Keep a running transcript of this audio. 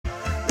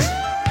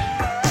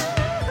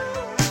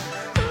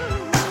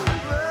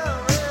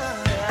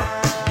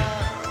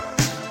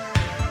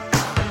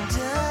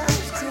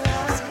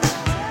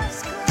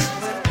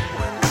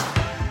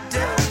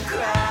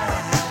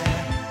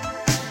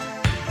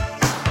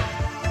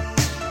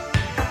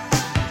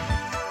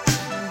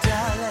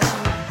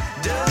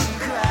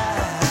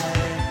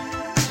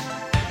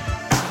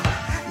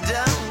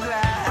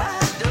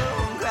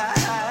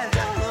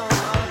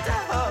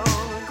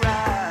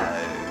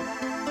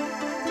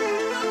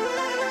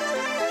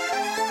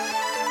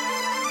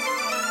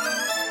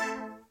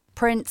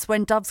Prince,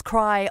 When Doves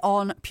Cry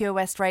on Pure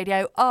West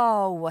Radio.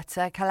 Oh, what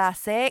a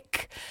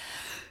classic.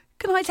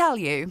 Can I tell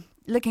you,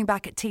 looking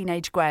back at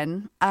teenage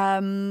Gwen,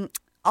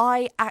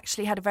 I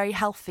actually had a very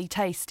healthy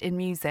taste in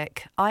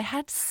music. I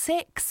had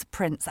 6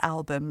 Prince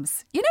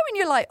albums. You know when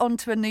you're like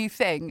onto a new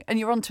thing and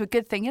you're onto a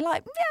good thing, you're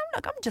like, yeah,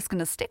 look, I'm just going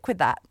to stick with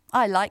that.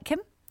 I like him.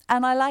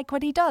 And I like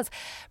what he does.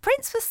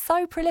 Prince was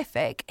so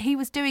prolific. He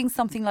was doing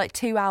something like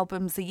 2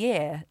 albums a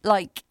year.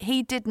 Like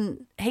he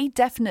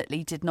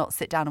definitely did not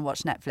sit down and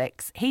watch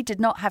Netflix. He did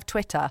not have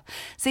Twitter.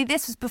 See,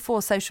 this was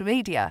before social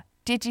media.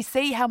 Did you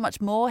see how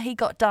much more he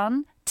got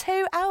done?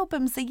 2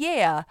 albums a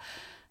year.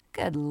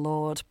 Good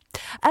Lord.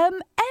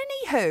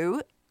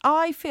 Anywho,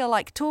 I feel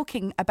like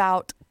talking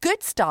about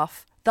good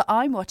stuff that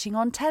I'm watching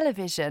on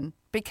television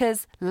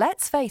because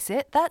let's face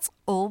it, that's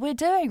all we're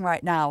doing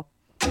right now.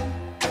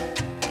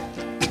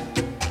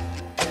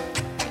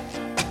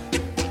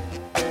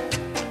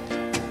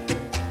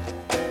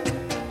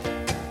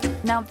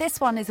 Now, this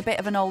one is a bit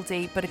of an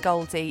oldie, but a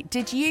goldie.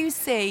 Did you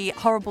see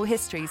Horrible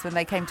Histories when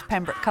they came to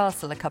Pembroke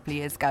Castle a couple of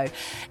years ago?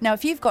 Now,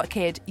 if you've got a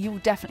kid, you'll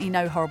definitely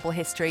know Horrible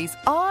Histories.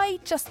 I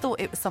just thought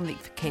it was something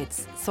for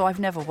kids, so I've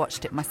never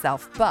watched it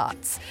myself.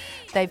 But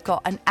they've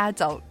got an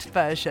adult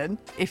version,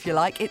 if you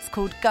like. It's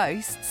called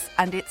Ghosts,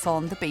 and it's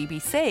on the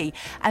BBC.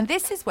 And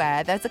this is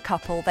where there's a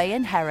couple, they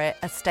inherit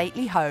a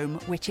stately home,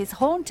 which is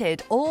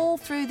haunted all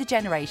through the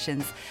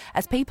generations.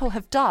 As people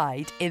have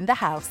died in the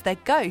house, their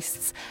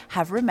ghosts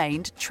have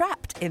remained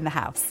trapped in the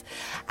house.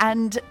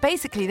 And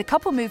basically the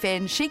couple move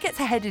in, she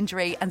gets a head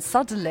injury and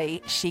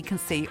suddenly she can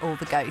see all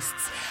the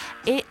ghosts.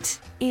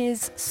 It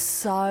is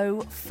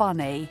so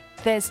funny.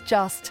 There's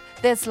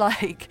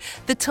like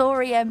the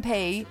Tory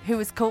MP who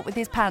was caught with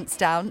his pants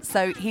down,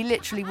 so he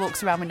literally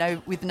walks around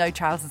with no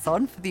trousers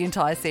on for the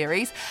entire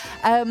series.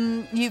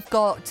 You've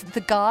got the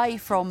guy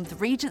from the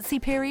Regency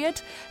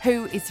period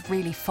who is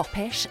really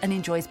foppish and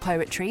enjoys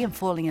poetry and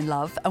falling in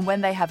love, and when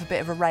they have a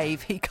bit of a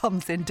rave, he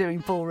comes in doing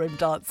ballroom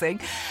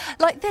dancing.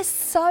 Like, there's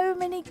so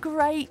many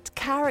great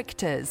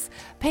characters,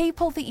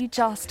 people that you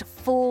just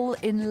fall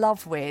in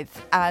love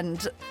with,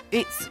 and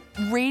it's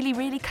really,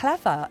 really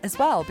clever as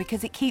well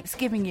because it keeps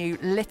giving you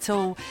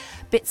little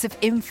bits of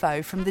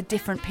info from the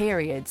different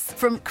periods,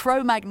 from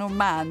Cro-Magnon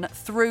man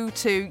through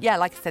to,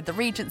 like I said, the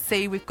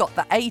Regency. We've got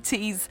the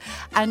 80s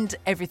and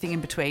everything in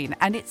between,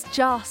 and it's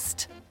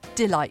just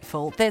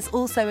delightful. There's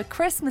also a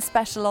Christmas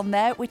special on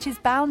there which is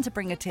bound to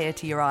bring a tear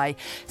to your eye.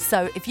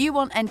 So if you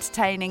want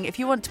entertaining, if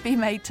you want to be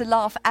made to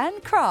laugh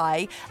and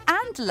cry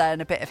and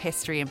learn a bit of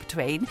history in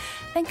between,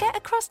 then get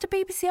across to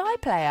BBC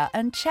iPlayer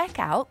and check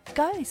out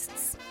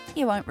Ghosts.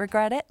 You won't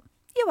regret it.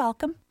 You're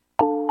welcome.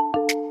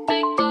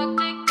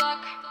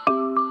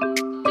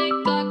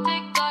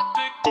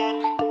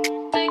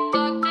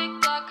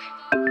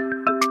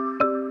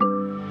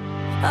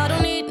 I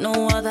don't need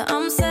no other,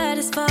 I'm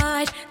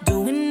satisfied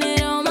doing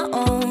it on my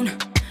own.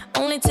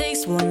 Only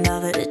takes one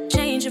lover to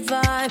change your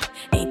vibe.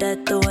 Ain't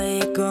that the way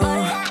it goes?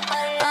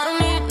 I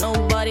don't need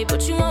nobody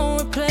but you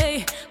won't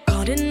replay.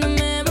 Caught in the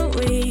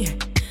memory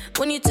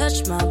when you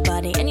touch my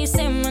body and you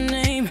say my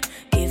name,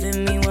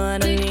 giving me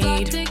what I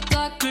need.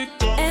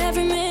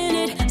 Every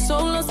minute, so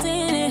lost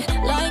in it,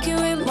 like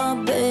you're in my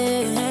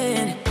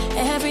bed.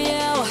 Every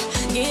hour,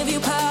 give you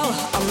power,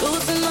 I'm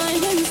losing my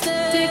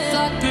instead.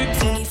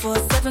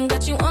 24/7,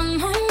 got you on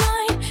my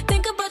mind.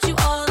 Think about you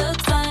all the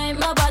time.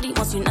 My body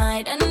wants you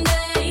night and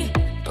day,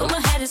 but my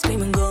head is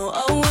screaming, go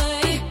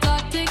away.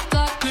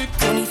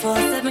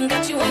 24/7,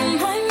 got you on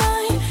my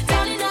mind.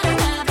 Tell me that I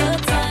don't have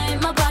the time.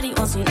 My body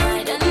wants you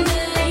night and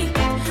day.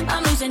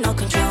 I'm losing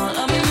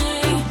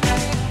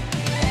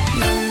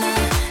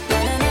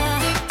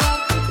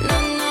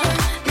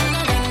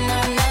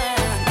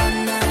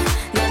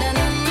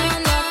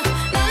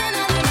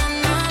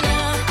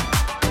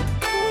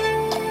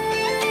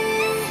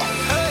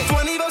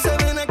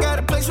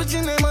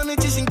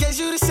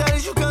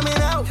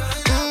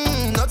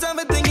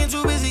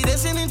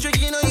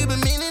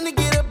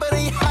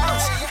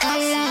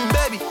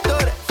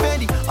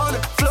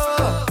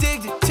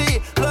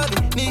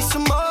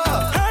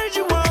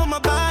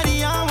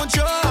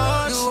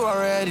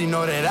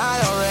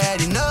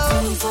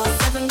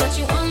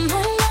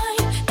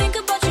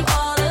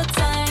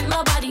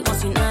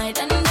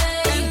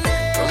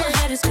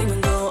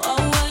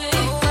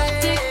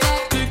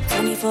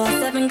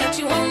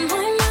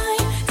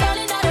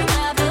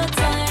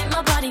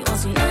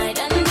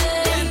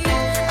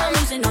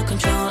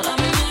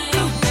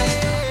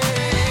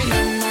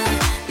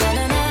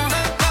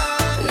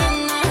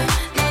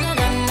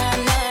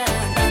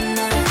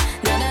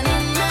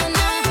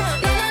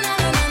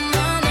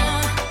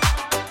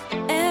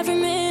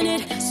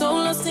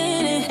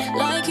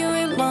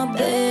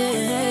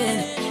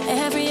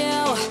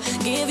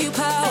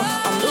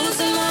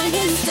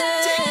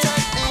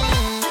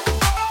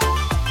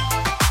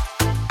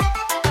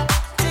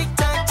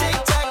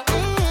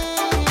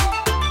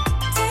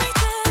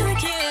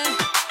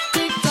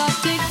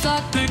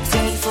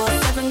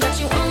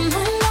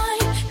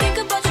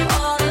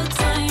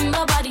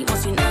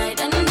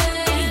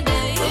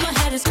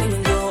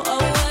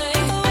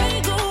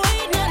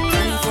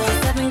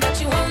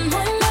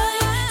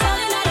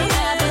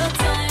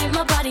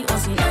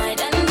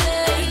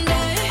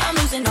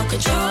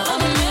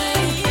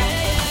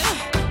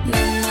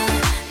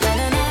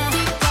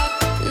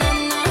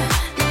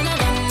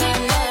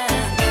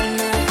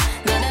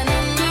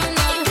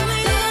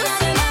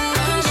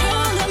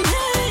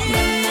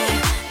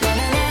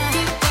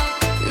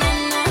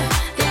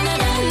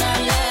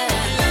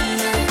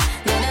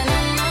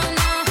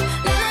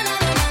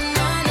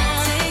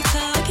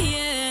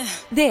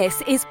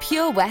This is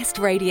Pure West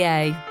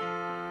Radio.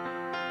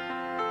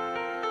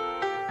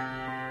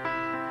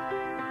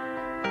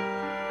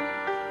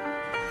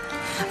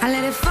 I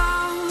let it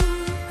fall,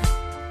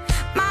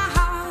 my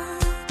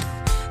heart,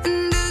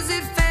 and as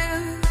it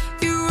fell,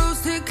 you rose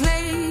to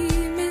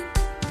claim it.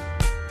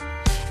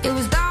 It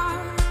was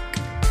dark,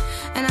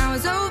 and I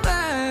was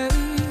over,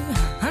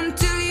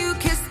 until you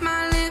kissed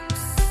my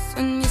lips,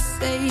 and you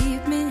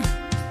saved me.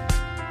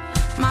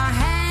 My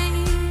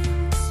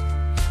hands,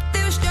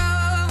 they were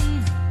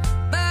strong,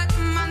 but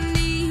my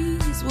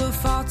knees were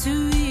far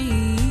too weak.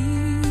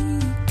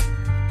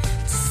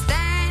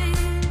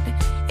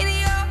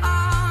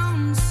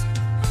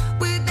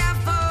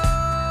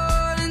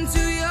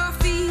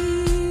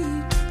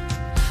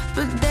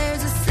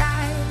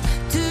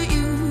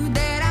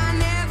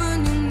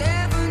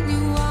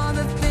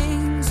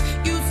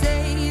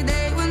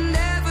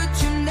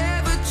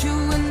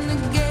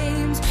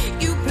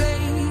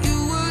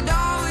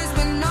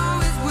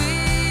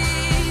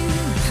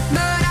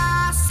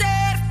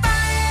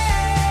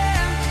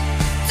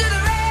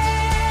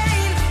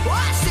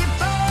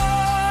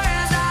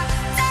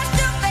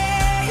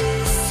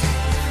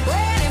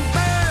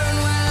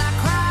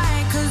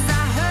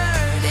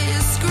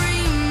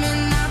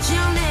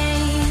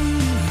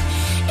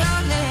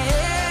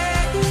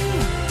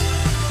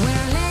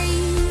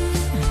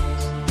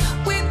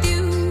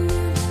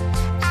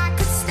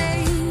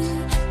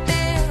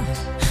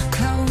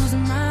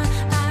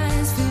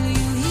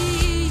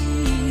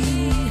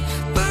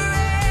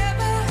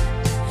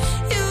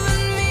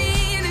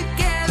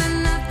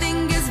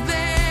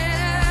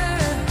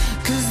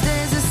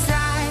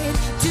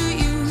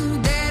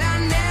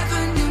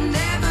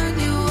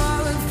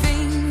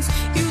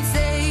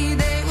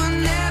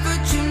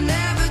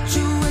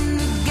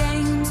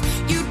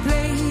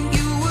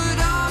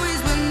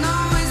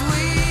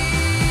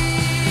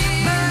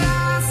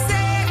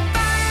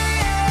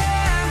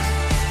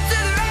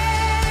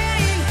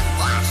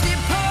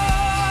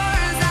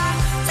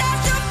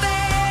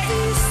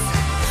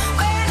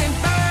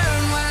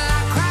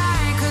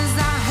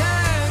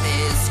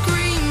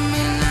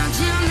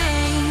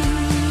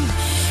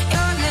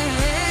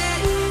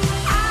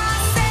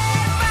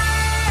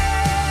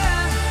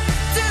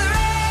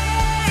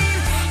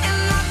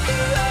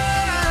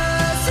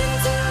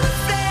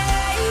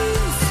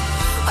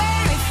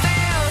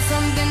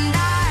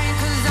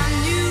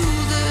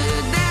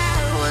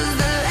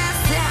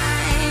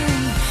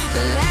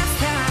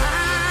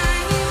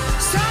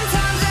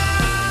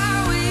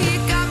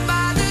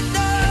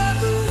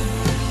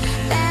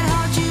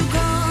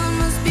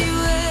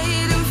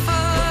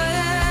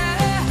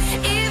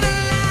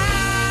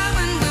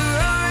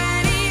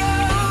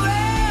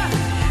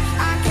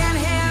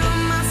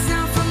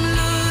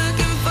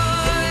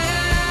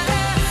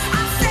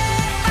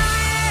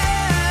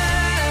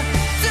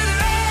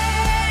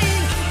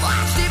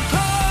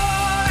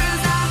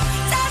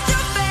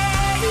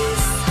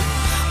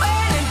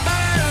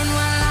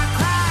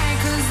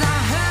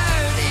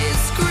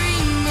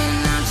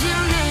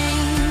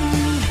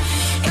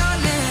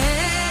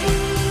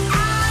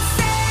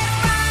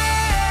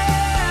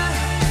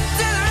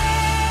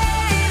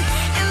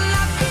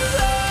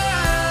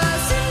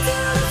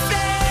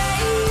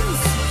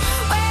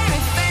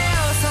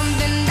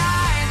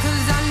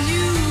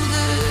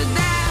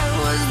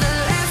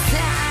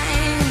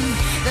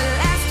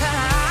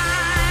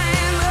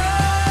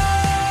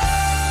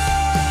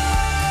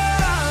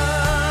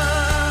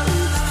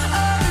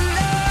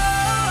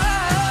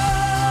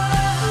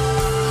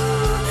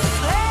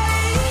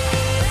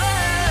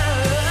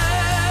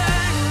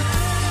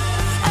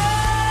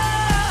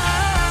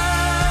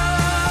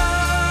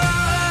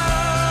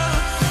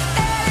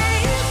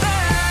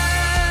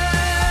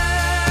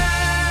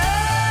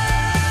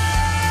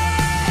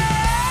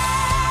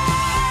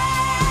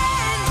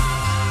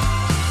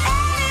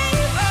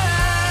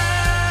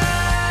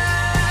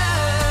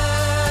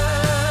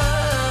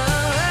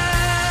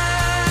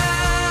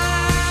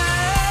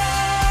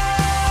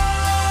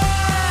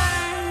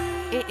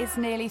 It's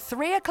nearly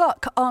 3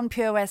 o'clock on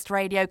Pure West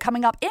Radio.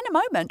 Coming up in a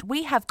moment,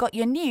 we have got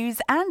your news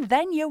and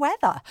then your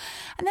weather.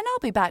 And then I'll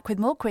be back with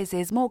more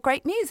quizzes, more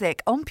great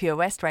music on Pure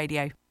West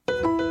Radio.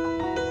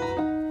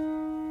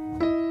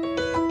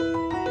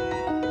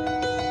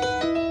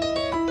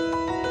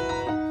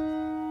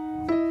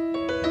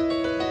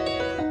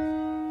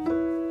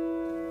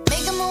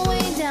 Making my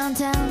way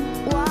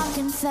downtown,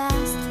 walking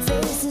fast,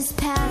 faces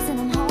pass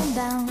and I'm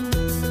homebound.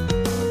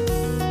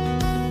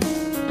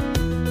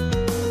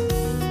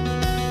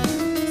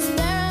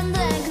 Staring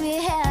blankly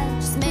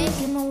ahead, just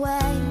making my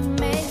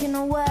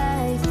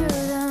way through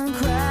the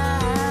crowd.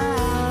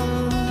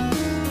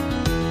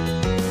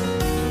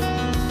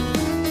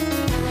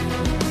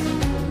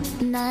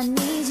 And I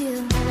need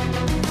you,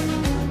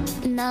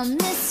 and I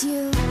miss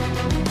you,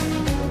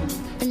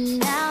 and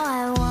now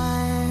I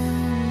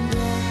wonder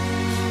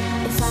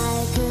if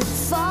I could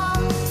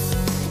fall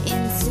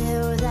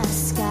into the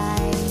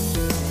sky.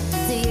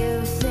 Do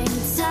you think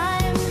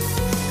time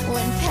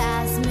would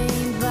pass me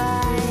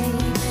by?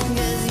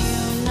 'Cause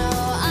you know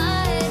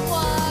I'd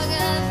walk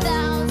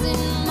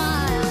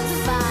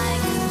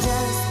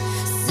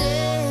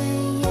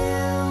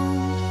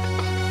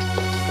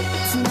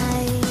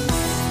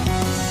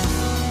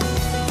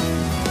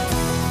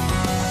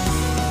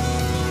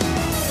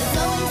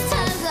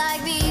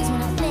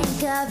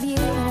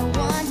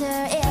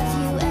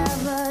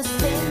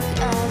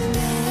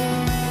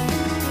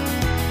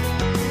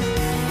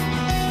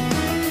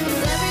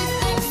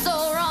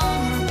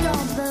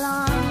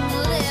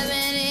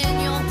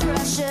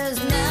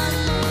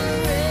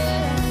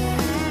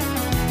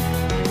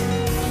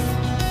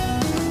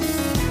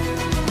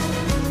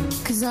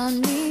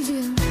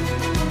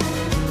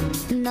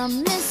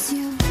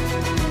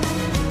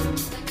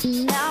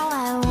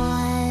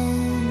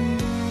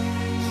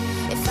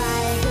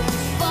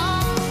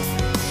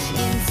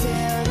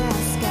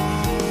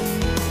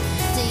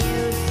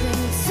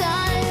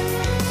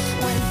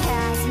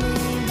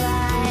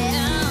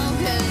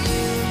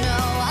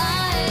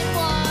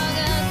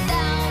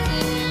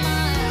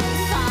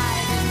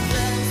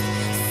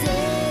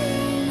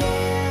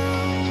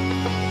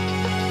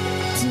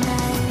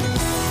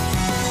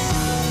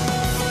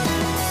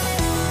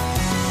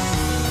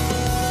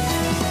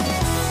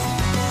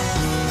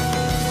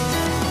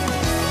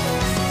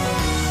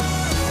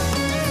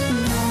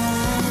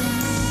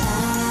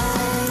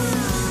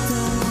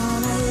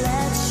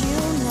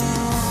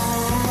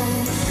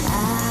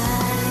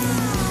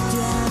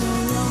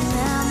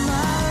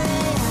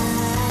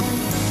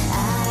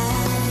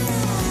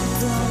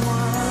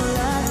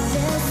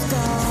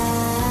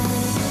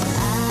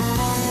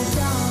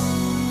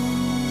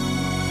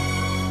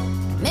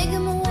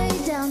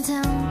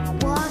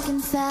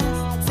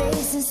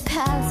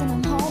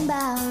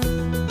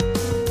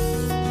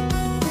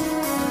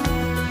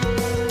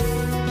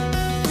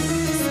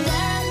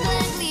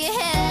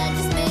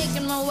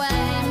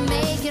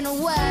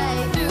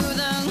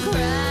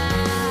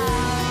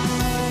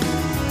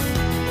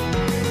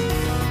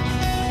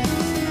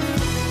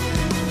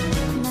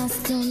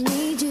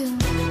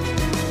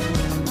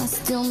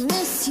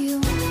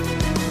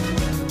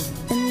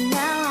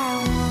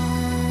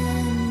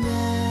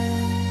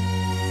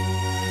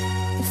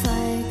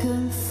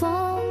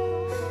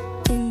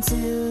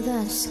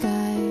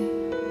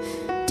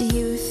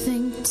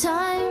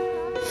time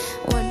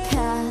would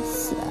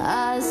pass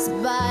us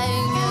by.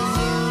 'Cause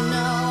you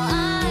know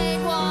I'd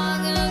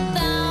walk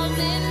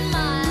 1,000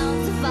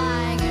 miles if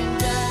I could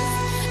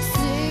just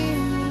see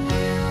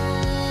you.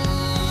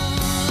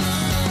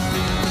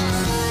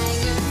 I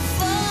could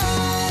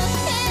fall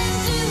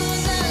into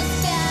the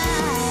sky.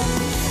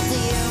 Do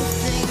you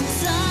think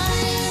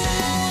time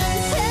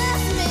would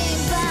pass me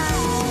by?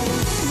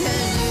 'Cause you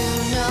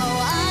know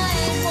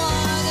I'd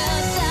walk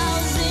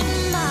 1,000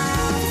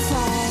 miles if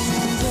I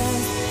could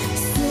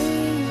just see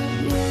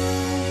you.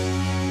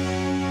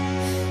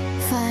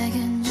 If I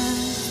can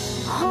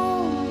just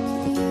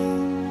hold you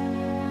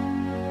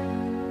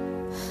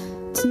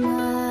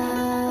tonight.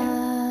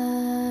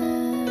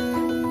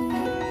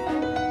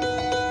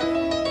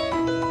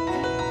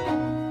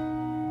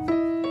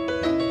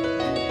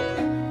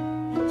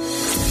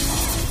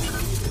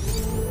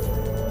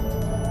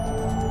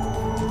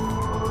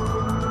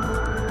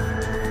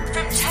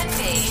 From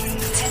Tenby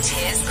to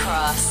Tiers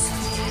Cross.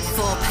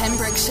 For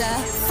Pembrokeshire,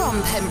 from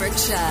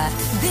Pembrokeshire,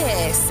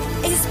 this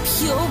is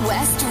Pure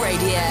West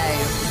Radio.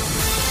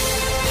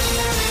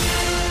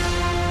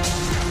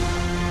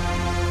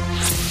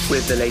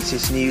 With the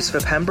latest news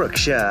for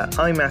Pembrokeshire,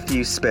 I'm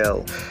Matthew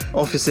Spill.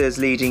 Officers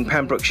leading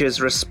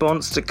Pembrokeshire's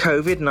response to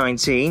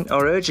COVID-19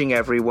 are urging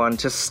everyone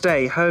to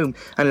stay home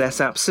unless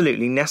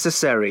absolutely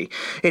necessary.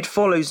 It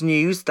follows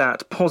news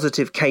that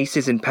positive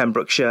cases in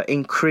Pembrokeshire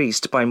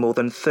increased by more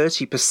than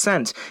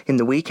 30% in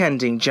the week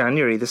ending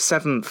January the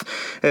 7th.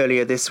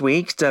 Earlier this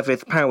week,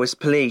 Dyfed-Powys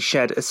Police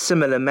shared a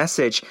similar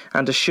message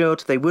and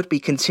assured they would be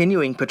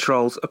continuing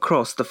patrols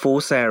across the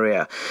force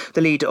area.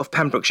 The leader of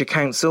Pembrokeshire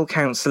Council,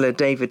 Councillor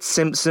David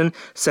Simpson,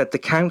 said the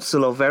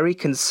council are very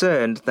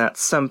concerned that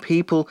some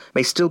people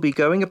may still be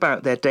going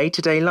about their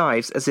day-to-day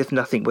lives as if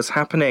nothing was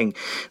happening.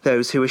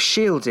 Those who are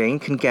shielding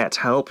can get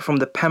help from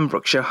the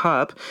Pembrokeshire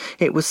Hub.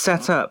 It was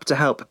set up to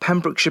help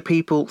Pembrokeshire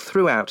people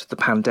throughout the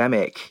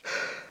pandemic.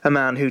 A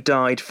man who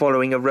died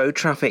following a road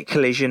traffic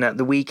collision at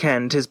the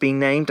weekend has been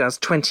named as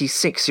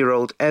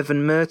 26-year-old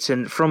Evan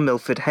Merton from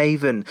Milford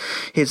Haven.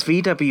 His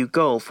VW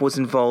Golf was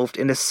involved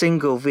in a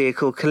single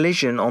vehicle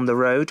collision on the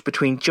road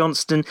between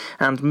Johnston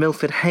and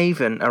Milford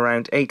Haven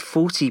around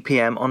 8:40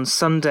 p.m. on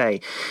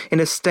Sunday. In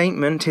a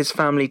statement, his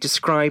family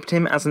described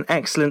him as an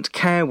excellent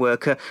care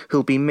worker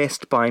who'll be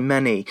missed by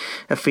many.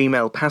 A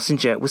female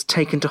passenger was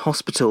taken to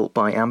hospital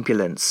by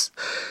ambulance.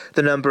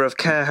 The number of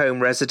care home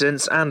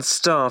residents and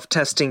staff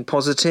testing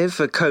positive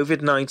for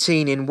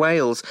COVID-19 in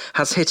Wales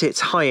has hit its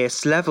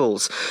highest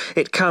levels.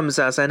 It comes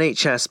as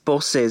NHS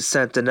bosses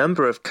said the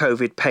number of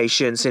COVID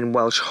patients in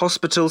Welsh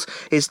hospitals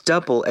is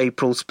double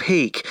April's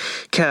peak.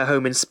 Care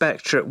Home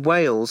Inspectorate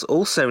Wales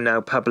also now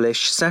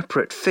publish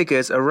separate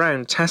figures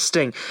around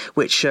testing,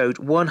 which showed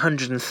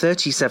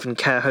 137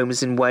 care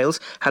homes in Wales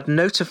had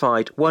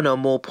notified one or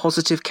more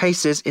positive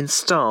cases in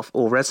staff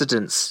or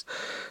residents.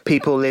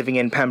 People living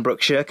in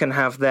Pembrokeshire can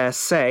have their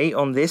say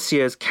on this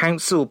year's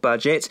council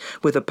budget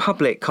with a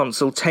public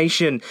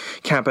consultation.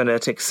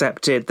 Cabinet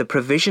accepted the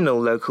provisional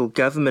local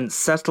government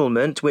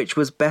settlement, which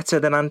was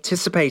better than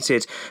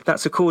anticipated.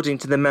 That's according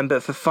to the member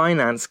for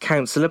Finance,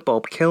 Councillor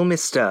Bob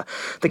Kilmister.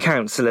 The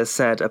councillor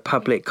said a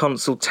public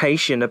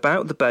consultation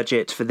about the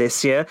budget for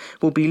this year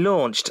will be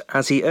launched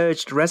as he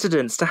urged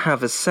residents to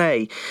have a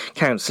say.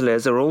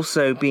 Councillors are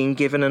also being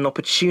given an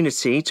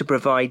opportunity to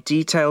provide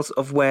details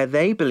of where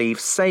they believe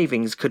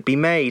savings could be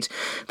made.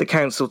 The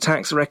council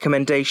tax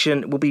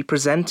recommendation will be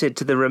presented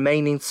to the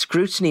remaining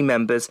scrutiny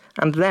members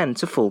and then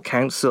to full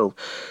council.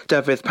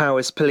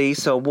 Dyfed-Powys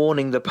Police are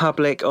warning the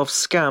public of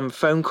scam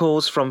phone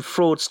calls from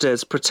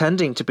fraudsters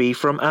pretending to be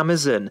from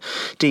Amazon.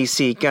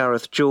 DC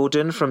Gareth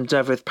Jordan from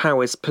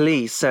Dyfed-Powys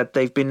Police said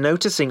they've been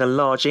noticing a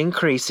large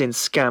increase in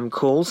scam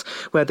calls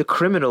where the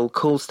criminal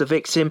calls the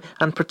victim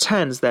and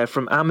pretends they're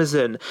from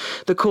Amazon.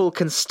 The call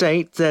can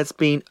state there's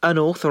been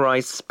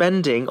unauthorised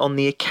spending on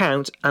the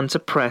account and to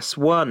press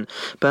 1.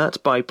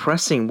 But by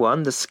pressing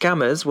 1, the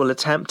scammers will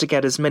attempt to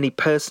get as many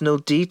personal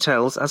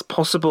details as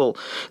possible.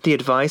 The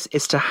advice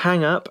is to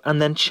hang up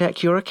and then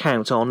check your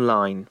account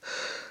online.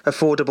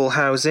 Affordable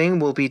housing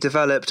will be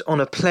developed on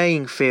a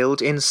playing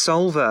field in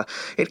Solva.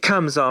 It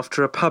comes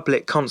after a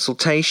public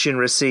consultation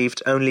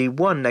received only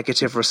one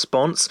negative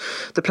response.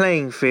 The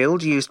playing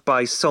field used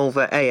by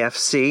Solva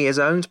AFC is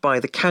owned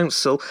by the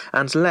council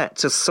and let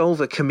to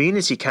Solva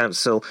Community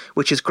Council,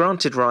 which has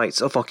granted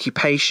rights of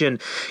occupation.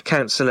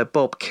 Councillor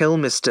Bob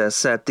Kilmister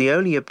said the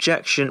only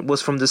objection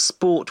was from the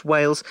Sport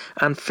Wales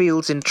and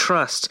Fields in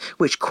Trust,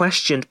 which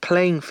questioned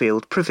playing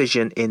field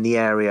provision in the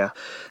area.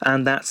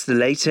 And that's the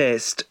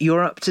latest.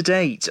 You're up to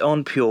date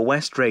on Pure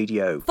West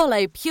Radio.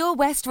 Follow Pure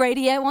West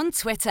Radio on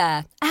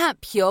Twitter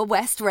 @Pure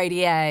West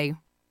Radio.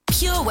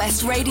 Pure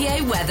West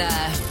Radio weather.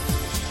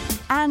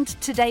 And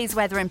today's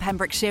weather in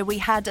Pembrokeshire, we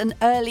had an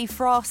early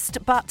frost,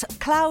 but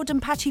cloud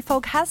and patchy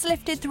fog has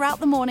lifted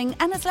throughout the morning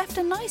and has left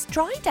a nice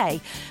dry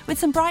day with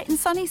some bright and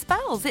sunny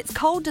spells. It's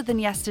colder than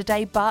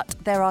yesterday, but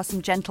there are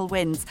some gentle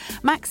winds.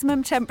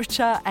 Maximum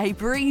temperature, a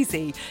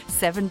breezy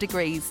 7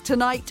 degrees.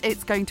 Tonight,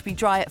 it's going to be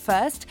dry at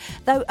first,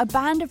 though a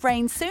band of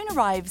rain soon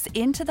arrives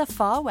into the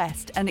far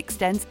west and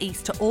extends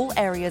east to all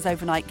areas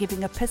overnight,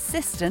 giving a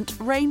persistent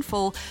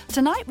rainfall.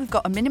 Tonight, we've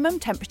got a minimum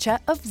temperature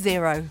of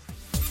 0.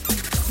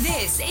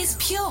 This is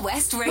Pure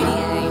West Radio.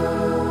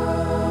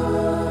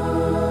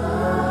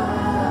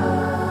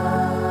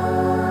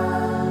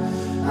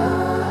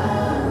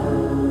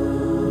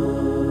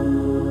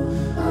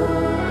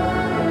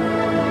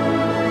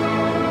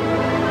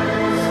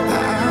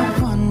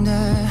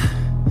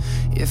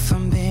 If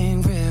I'm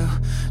being real,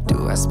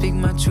 do I speak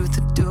my truth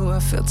or do I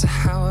filter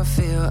how I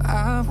feel?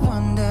 I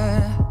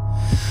wonder,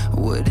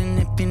 wouldn't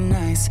it be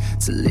nice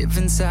to live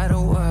inside a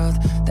world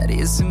that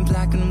isn't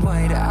black and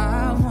white?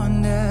 I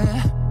wonder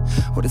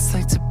what it's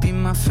like to be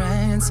my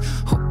friends.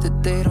 Hope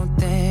that they don't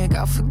think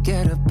I'll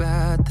forget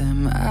about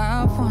them.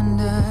 I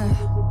wonder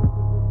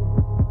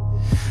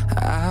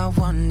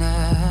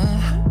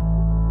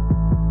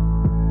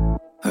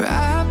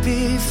right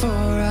before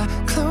I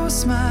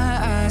close my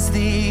eyes,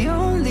 the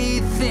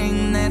only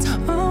thing that's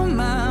on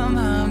my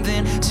mind,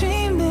 been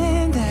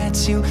dreaming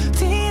that you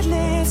feel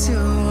it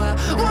too. I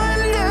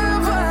wonder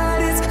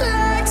what it's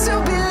like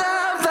to be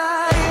loved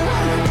by you.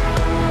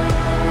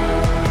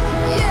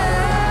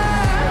 Yeah,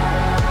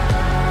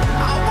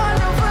 I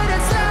wonder what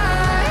it's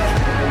like.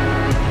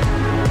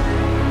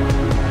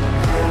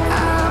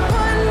 I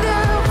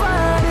wonder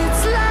what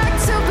it's like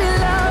to be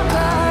loved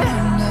by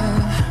you.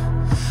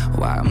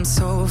 Why I'm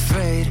so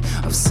afraid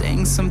of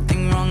saying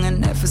something wrong I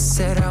never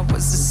said I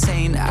was a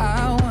saint.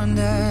 I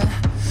wonder,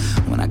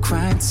 when I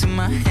cry into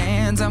my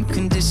hands, I'm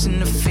conditioned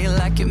to feel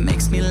like it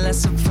makes me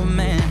less of a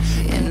man.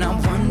 And I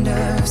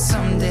wonder if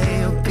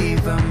someday you'll be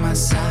by my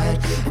side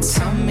and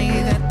tell me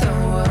that the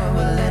world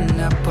will end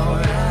up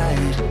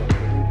alright.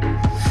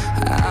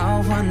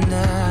 I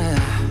wonder,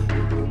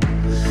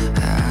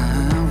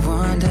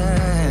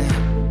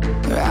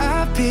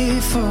 right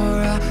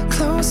before I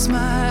close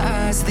my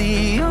eyes,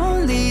 the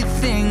only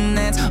thing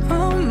that's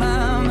on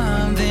my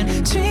mind,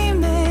 been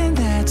dreaming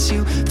that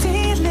you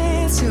feel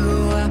it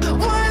too. I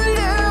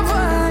wonder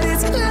what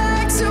it's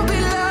like to be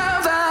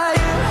loved by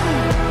you.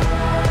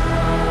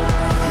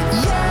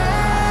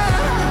 Yeah,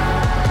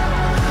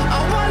 I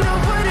wonder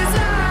what it's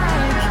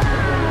like.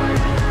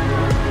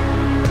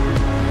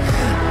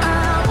 I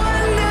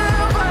wonder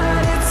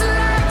what it's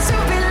like to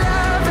be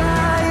loved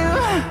by you.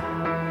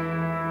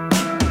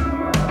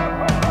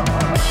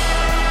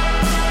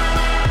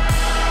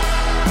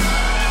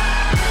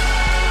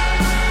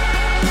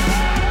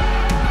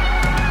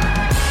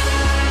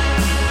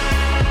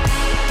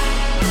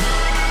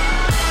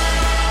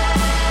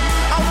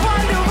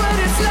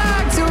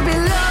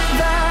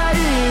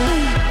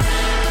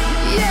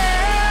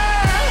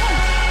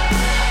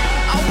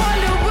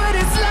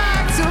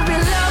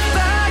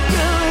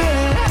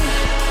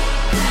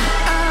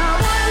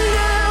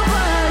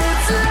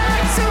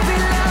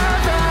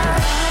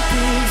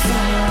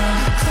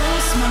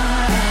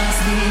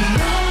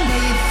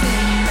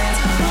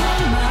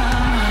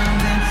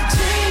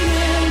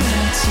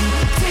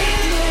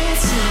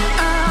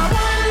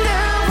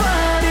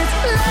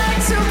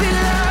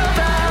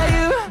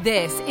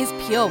 This is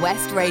Pure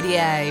West Radio.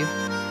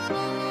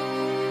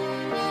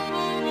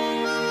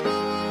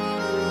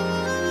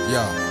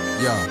 Yeah.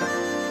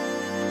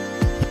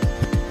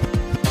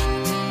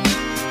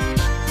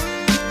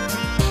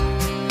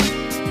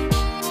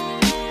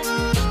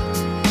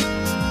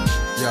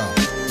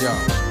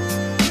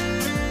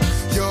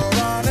 Your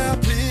Honor,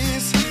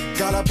 please,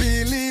 gotta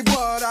believe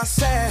what I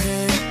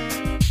say.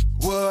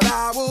 What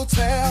I will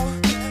tell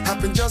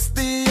happened just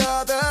the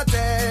other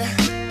day.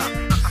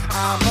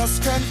 I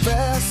must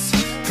confess,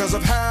 'cause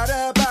I've had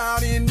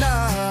about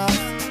enough.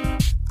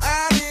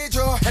 I need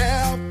your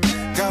help,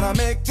 gotta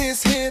make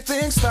this here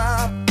thing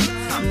stop.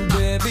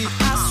 Baby,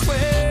 I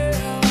swear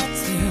I'll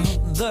tell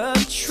the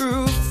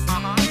truth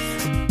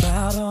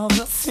about all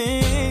the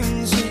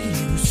things you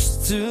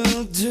used to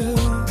do.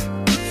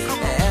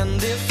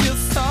 And if you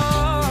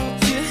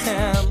thought you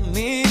had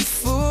me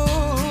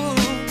fooled,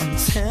 I'm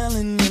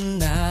telling you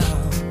now,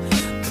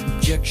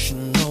 objection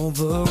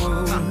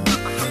overruled.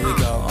 Here we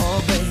go, oh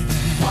baby.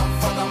 One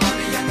for the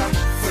money and the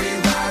free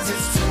rides,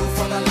 it's two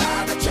for the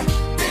lie that you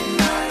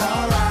deny.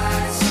 All right.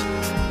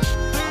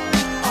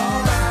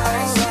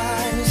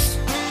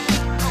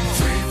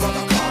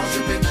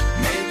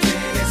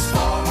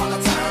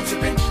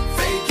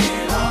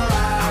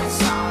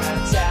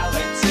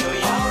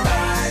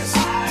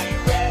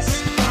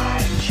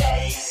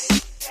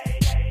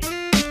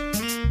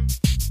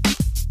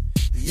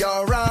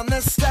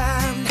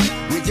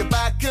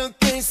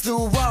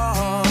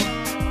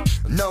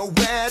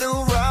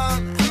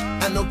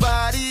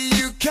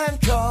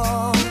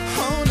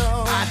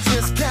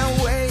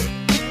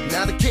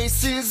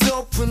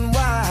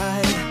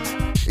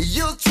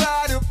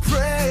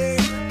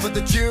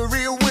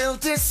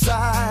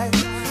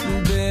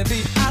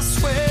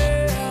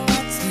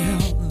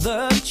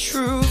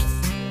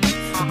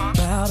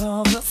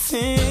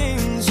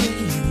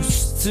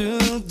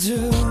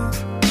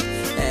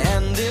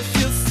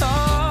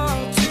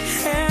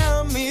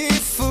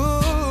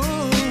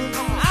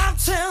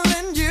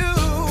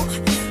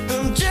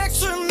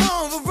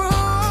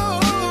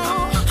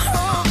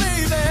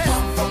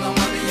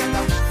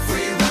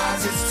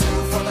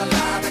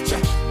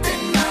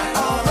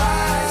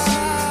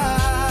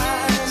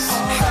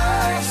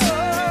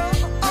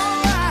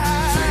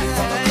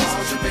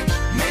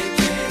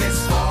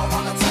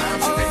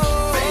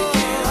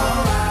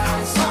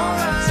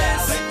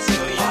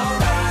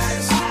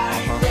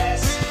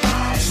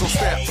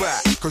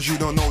 cause you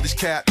don't know this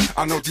cat.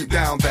 I know deep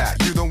down that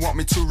you don't want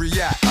me to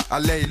react. I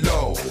lay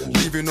low,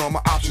 leaving all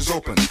my options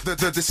open.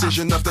 The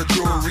decision of the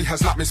jury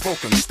has not been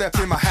spoken. Step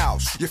in my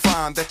house, you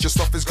find that your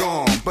stuff is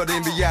gone. But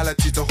in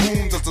reality, to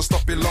whom does the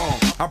stuff belong?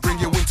 I bring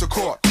you into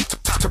court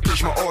to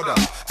preach my order,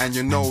 and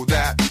you know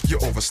that you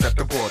overstepped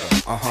the border.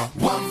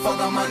 One for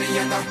the money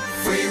and the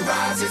free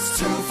rides. It's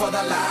two for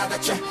the lie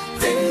that you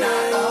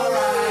denied. All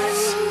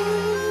rise,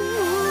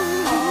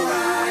 all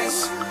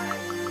rise.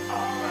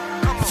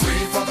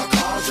 Three for the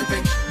calls you've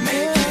been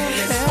making.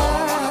 It's four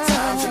all the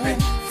times you've been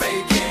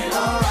faking.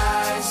 All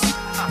rise,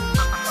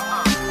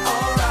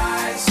 all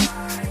rise.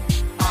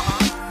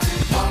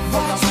 One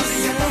for the money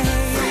and the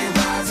free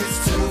rides. It's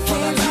two for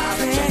the lie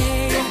that you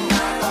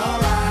denied. All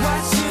rise,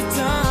 what you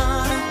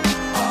done?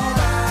 All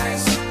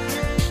rise.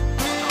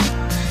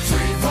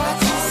 Three for the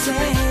calls you've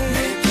been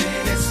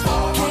making. It's four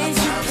all the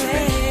times you've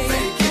been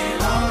faking.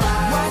 All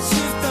rise, what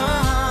you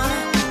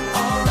done?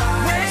 All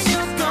rise, where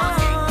you gone?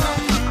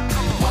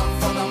 One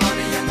for the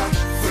money and the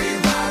free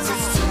rides.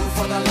 It's two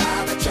for the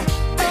lie that you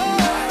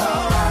denied.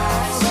 All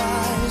rise,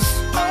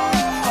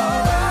 all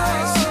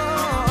rise.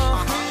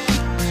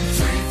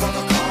 Three for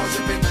the calls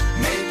you've been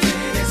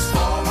making. It's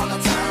four all the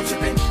times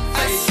you've been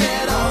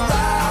faking. All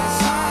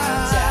rise,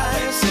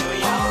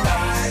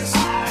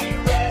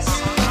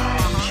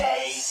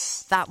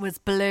 That was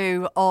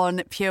Blue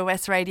on Pure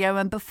West Radio,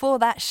 and before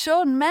that,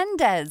 Shawn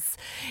Mendes.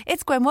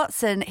 It's Gwen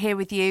Watson here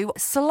with you,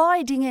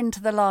 sliding into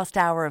the last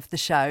hour of the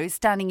show,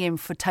 standing in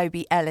for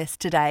Toby Ellis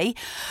today.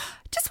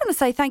 Just want to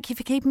say thank you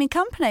for keeping me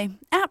company.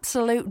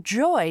 Absolute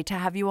joy to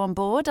have you on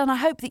board, and I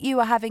hope that you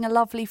are having a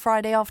lovely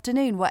Friday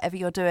afternoon, whatever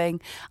you're doing,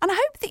 and I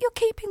hope that you're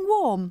keeping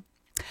warm.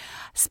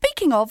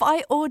 Speaking of,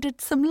 I ordered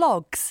some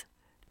logs.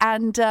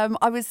 And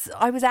I was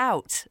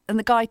out, and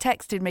the guy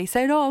texted me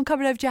saying, "Oh, I'm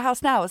coming over to your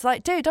house now." I was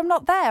like, "Dude, I'm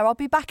not there. I'll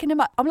be back in a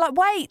month." I'm like,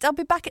 "Wait, I'll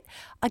be back."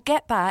 I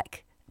get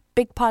back,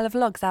 big pile of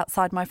logs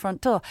outside my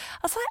front door.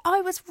 I was like, I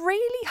was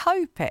really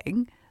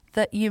hoping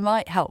that you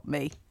might help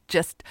me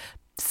just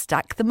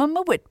stack them on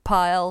my wood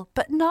pile,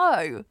 but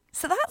no.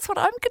 So that's what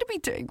I'm going to be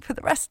doing for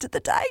the rest of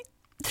the day.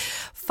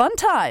 Fun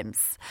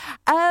times.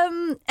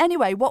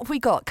 Anyway, what have we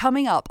got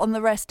coming up on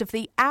the rest of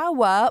the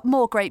hour?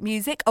 More great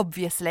music,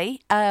 obviously.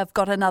 I've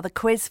got another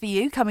quiz for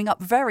you coming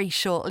up very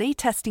shortly,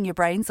 testing your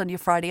brains on your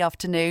Friday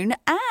afternoon,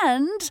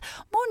 and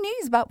more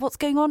news about what's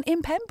going on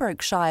in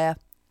Pembrokeshire.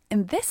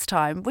 And this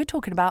time, we're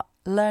talking about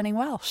learning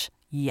Welsh.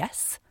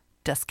 Yes,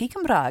 Dysgu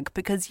Cymraeg,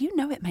 because you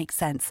know it makes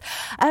sense.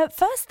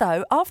 First,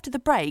 though, after the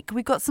break,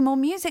 we've got some more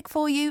music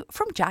for you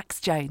from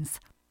Jax Jones.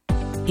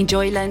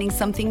 Enjoy learning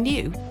something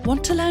new?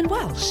 Want to learn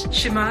Welsh?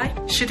 Shemai,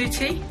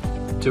 Shuduti.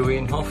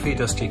 Dwi'n hoffi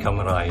dysgu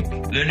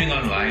Cymraeg. Learning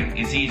online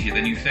is easier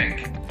than you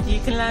think. You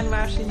can learn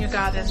Welsh in your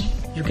garden.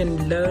 You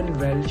can learn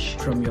Welsh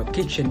from your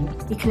kitchen.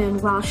 You can learn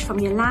Welsh from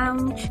your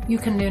lounge. You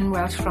can learn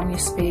Welsh from your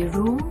spare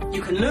room.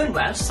 You can learn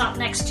Welsh sat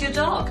next to your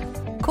dog.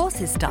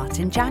 Courses start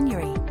in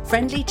January.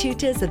 Friendly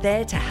tutors are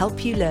there to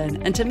help you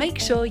learn and to make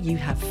sure you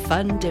have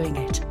fun doing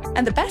it.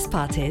 And the best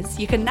part is,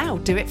 you can now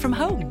do it from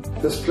home.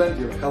 There's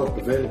plenty of help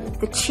available.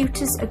 The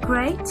tutors are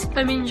great.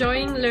 I'm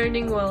enjoying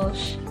learning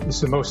Welsh.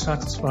 It's the most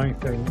satisfying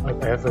thing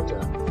I've ever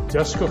done.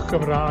 Dysgwch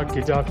Cymraeg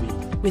gyda fi.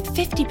 With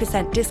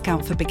 50%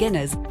 discount for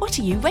beginners, what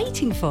are you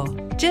waiting for?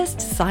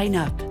 Just sign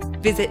up.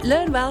 Visit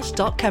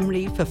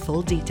learnwelsh.cymru for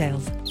full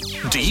details.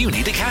 Do you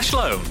need a cash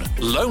loan?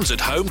 Loans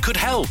at Home could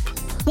help.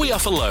 We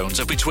offer loans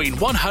of between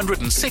 £100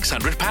 and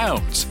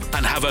 £600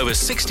 and have over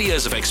 60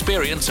 years of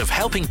experience of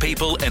helping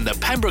people in the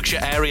Pembrokeshire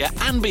area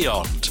and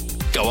beyond.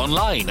 Go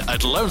online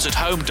at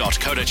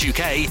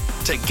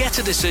loansathome.co.uk to get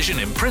a decision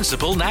in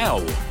principle now.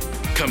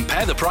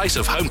 Compare the price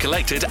of home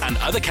collected and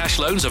other cash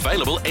loans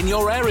available in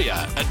your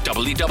area at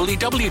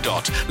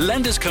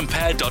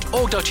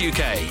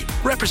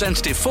www.lenderscompare.org.uk.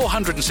 Representative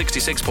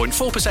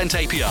 466.4%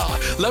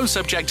 APR. Loan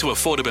subject to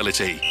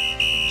affordability.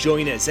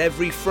 Join us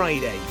every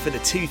Friday for the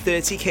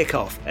 2:30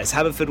 kickoff as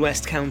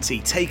Haverfordwest County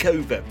take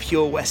over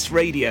Pure West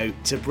Radio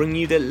to bring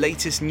you the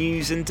latest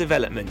news and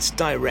developments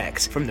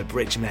direct from the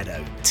Bridge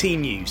Meadow.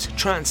 Team news,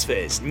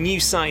 transfers, new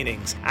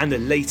signings and the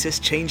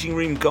latest changing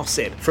room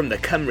gossip from the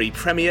Cymru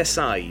Premier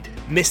side.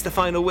 Miss the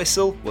final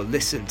whistle? Well,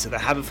 listen to the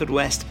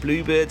Haverfordwest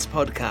Bluebirds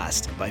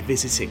podcast by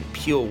visiting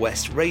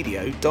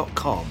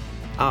purewestradio.com.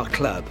 Our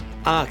club,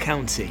 our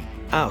county,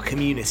 our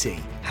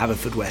community.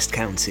 Haverfordwest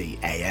County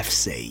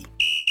AFC.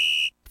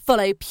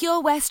 Follow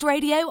Pure West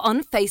Radio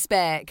on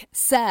Facebook.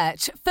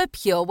 Search for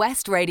Pure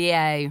West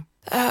Radio.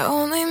 I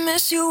only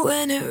miss you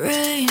when it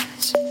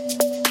rains,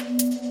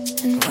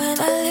 and when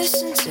I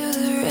listen to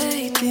the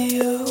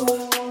radio.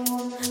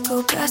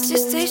 Go past your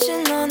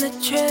station on the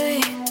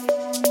train,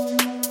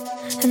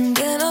 and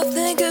then I'll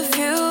think of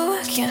you.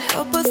 I can't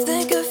help but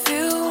think of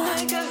you.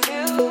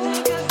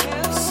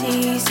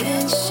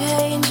 Seasons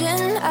change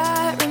and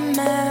I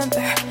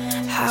remember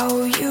how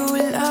you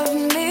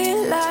loved me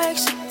like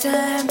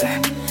September.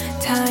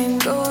 Time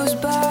goes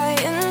by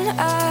and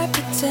I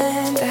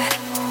pretend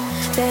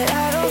that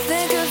I don't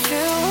think of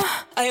you.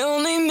 I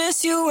only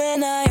miss you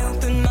when I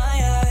open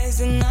my eyes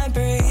and I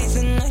breathe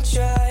and I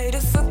try to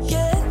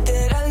forget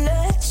that I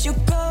let you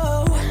go.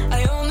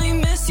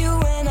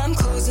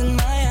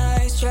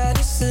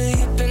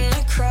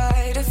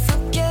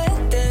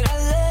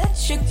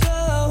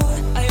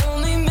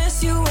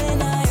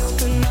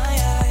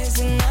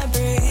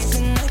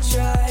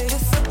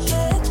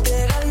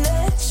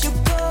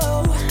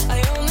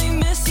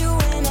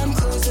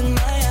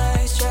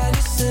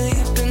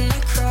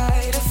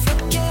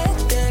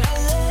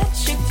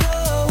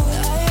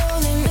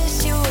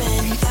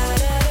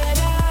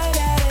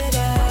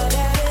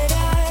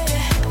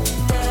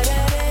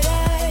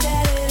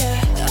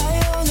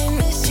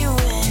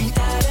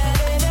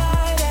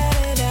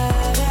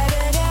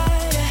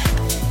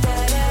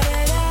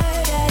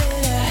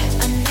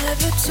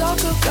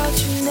 got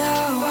you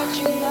now.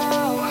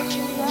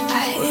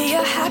 I hear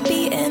you're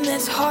happy and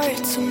that's hard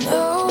to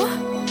know.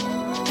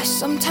 I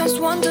sometimes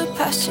wander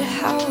past your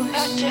house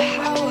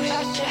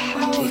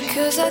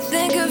because I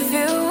think of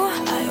you.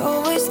 I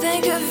always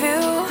think of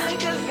you.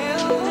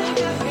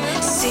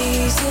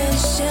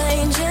 Seasons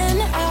change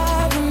and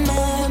I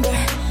remember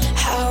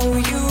how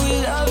you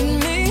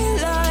loved me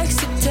like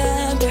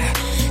September.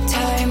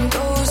 Time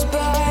goes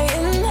by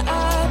and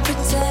I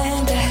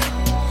pretend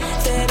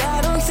that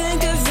I don't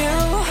think of you.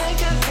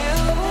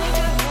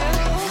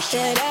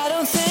 That I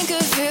don't think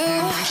of you.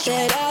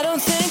 That I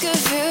don't think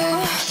of you.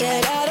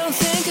 That I don't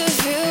think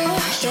of you.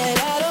 That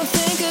I don't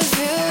think of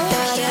you.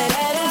 That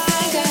I don't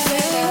think of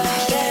you.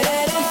 That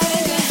I don't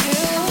think of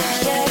you.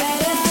 That I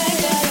don't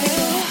think of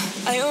you.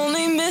 I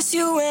only miss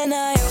you when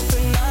I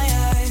open my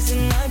eyes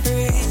and I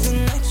breathe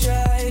and I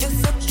try to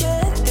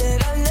forget that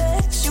I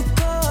let you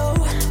go.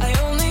 I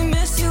only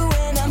miss you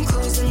when I'm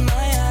closing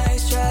my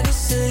eyes, try to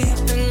sleep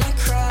and I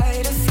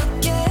cry to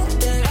forget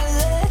that I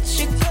let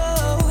you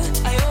go.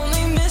 I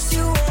only miss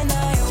you when I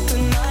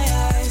open my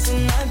eyes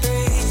and I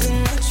breathe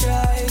and I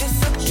try to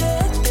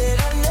forget that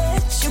I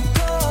let you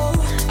go.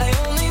 I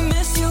only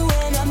miss you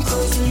when I'm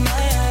closing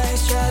my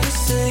eyes, try to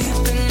sleep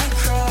and I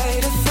cry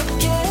to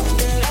forget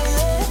that I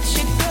let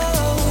you go.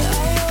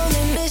 I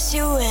only miss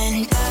you when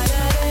I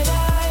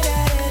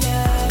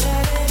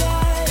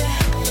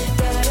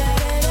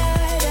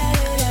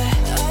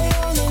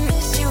only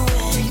miss you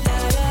when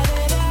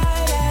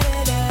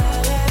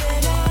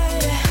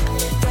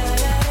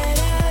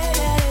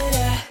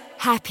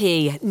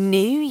Happy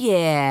New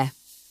Year.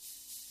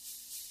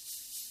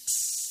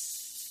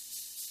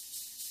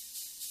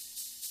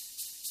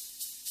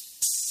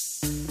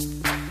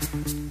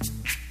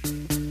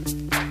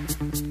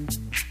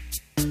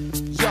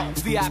 Yo,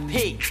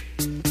 VIP.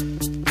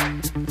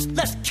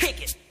 Let's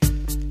kick it.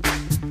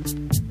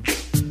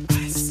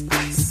 Ice,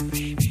 ice,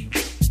 baby.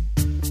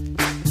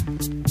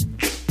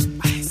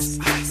 Ice,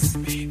 ice,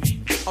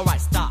 baby. All right,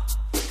 stop.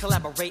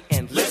 Collaborate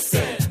and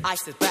listen.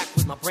 Ice is back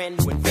with my brand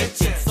new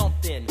invention.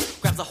 Something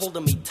grabs a hold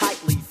of me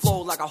tightly.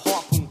 Flow like a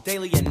harpoon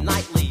daily and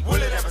nightly. Will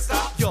it ever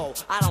stop? Yo,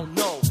 I don't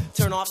know.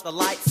 Turn off the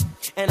lights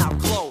and I'll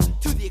glow.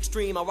 To the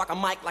extreme, I rock a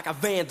mic like a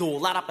vandal.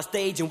 Light up a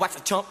stage and wax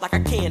a chump like a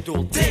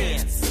candle.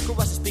 Dance,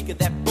 crush a speaker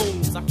that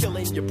booms. I'm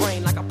killing your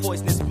brain like a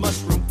poisonous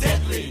mushroom.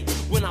 Deadly,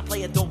 when I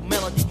play a dope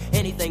melody.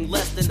 Anything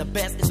less than the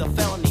best is a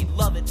felony.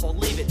 Love it or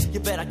leave it, you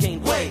better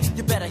gain weight.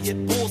 You better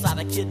hit bullseye,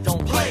 the kid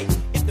don't play.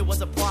 If there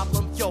was a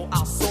problem, yo,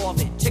 I'll solve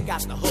it. Check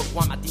out the hook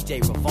while my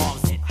DJ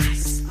revolves it.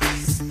 Ice,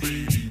 ice,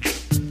 baby.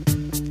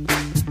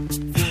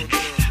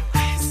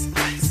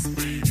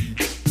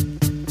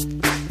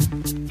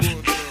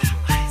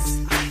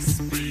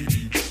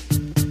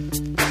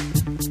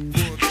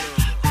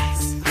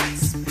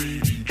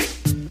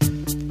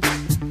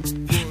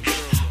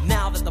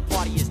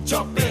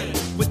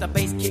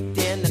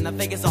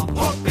 Vegas are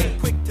pumping,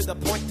 quick to the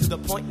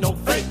point, no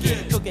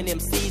faking. Cooking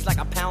MCs like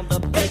a pound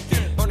of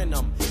bacon, burning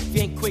them. If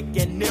you ain't quick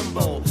and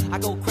nimble, I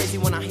go crazy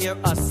when I hear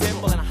a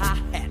cymbal and a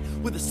hi-hat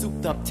with a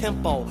souped-up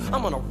tempo.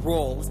 I'm on a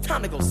roll, it's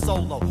time to go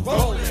solo.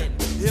 Rolling,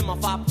 hit my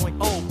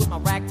 5.0, put my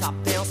rag top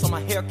down so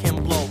my hair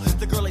can blow.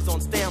 The girl is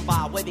on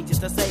standby, waiting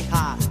just to say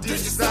hi. Did you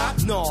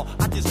stop? No,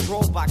 I just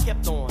drove by,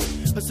 kept on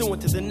pursuing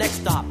to the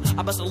next stop.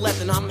 I bust a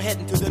left and I'm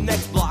heading to the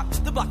next block.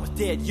 The block was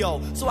dead,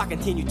 yo, so I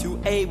continue to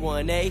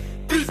A1A.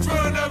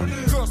 Beachfront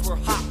Avenue. Girls were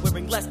hot,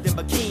 wearing less than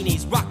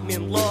bikinis. Rock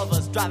men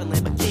lovers, driving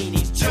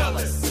Lamborghinis.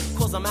 Jealous,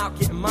 cause I'm out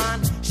getting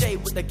mine.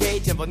 Shade with the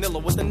gauge and vanilla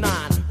with the 9.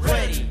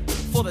 Ready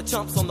for the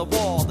chumps on the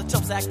wall. The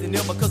chumps acting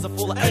ill because they're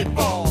full of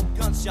 8-ball.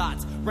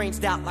 Gunshots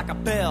ranged out like a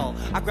bell.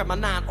 I grabbed my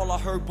 9, all I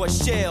heard was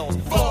shells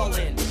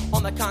falling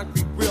on the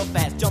concrete real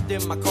fast. Jumped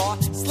in my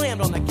car,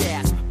 slammed on the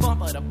gas.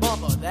 Bumper to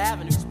bumper, the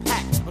avenue's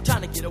packed. I'm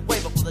trying to get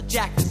away before the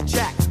jack is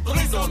jacked.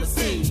 Police on the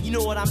scene, you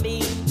know what I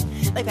mean?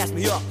 They passed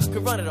me up,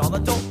 could run it all, the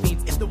dope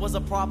fiends. If there was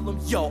a problem,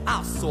 yo,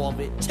 I'll solve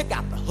it. Check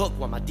out the hook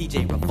while my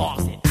DJ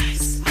revolves it.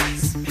 Ice,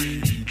 ice,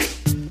 baby.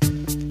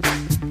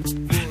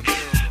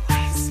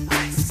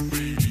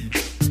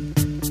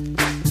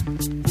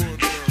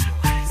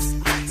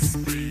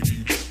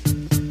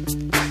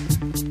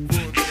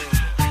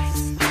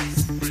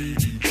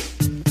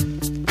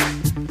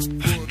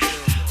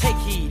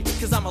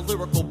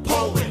 Lyrical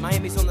poet.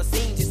 Miami's on the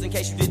scene, just in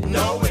case you didn't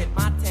know it.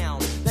 My town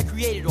that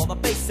created all the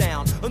bass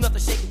sound. Enough to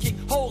shake and kick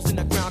holes in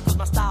the ground, cause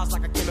my style's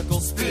like a chemical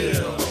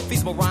spill.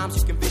 Feasible rhymes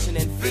you can vision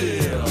and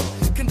feel.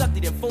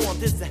 Conducted and formed,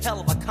 this is a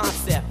hell of a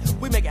concept.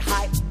 We make it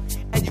hype,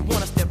 and you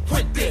want us to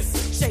print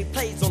this. Shape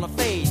plays on a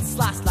fade,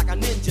 slice like a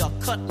ninja,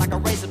 cut like a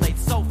razor blade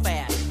so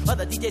fast.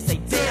 Other DJs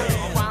say, damn,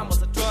 if a rhyme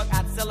was a drug,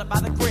 I'd sell it by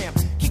the gram.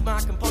 Keep my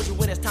composure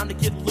when it's time to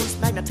get loose.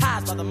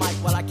 Magnetized by the mic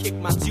while I kick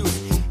my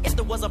juice. If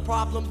there was a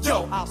problem,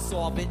 yo, I'll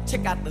solve it.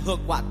 Check out the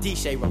hook while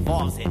DJ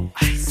revolves it.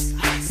 Ice,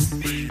 ice,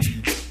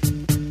 baby.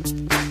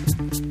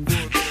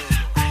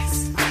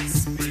 Ice,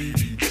 ice,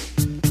 baby.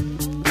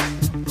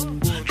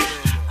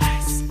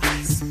 Ice,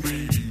 ice,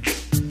 baby.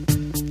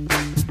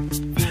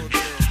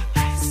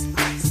 Ice,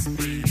 ice,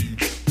 baby.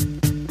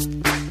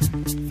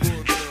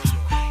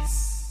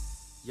 Ice.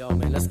 Yo,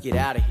 man, let's get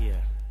out of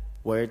here.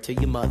 Word to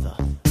your mother.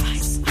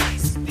 Ice,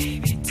 ice,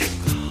 baby,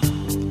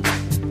 tickle.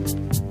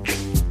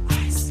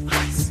 Ice,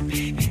 ice,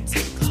 baby,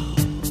 tickle.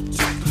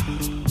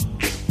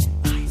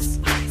 Ice,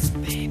 ice,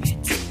 baby,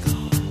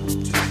 tickle.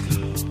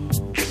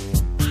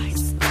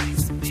 Ice,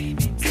 ice,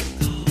 baby,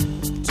 tickle.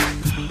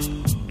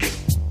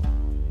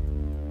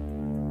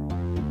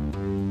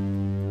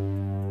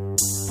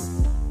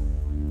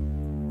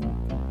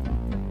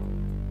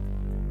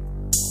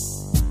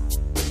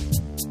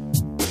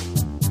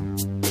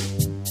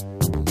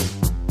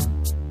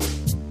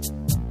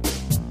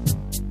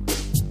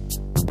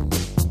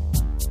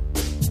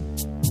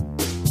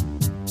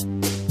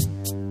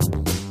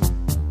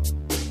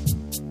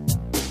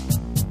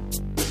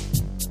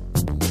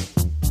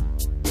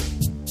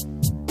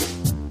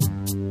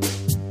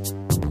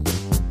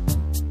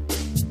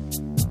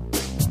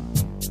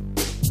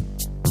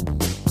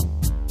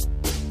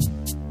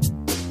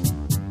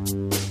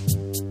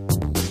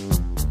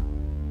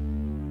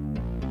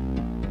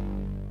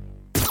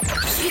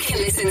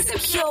 To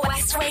Pure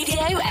West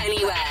Radio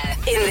anywhere.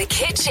 In the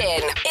kitchen,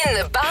 in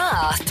the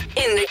bath,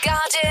 in the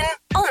garden,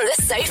 on the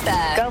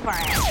sofa. Go for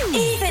it.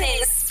 Even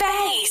in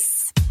space.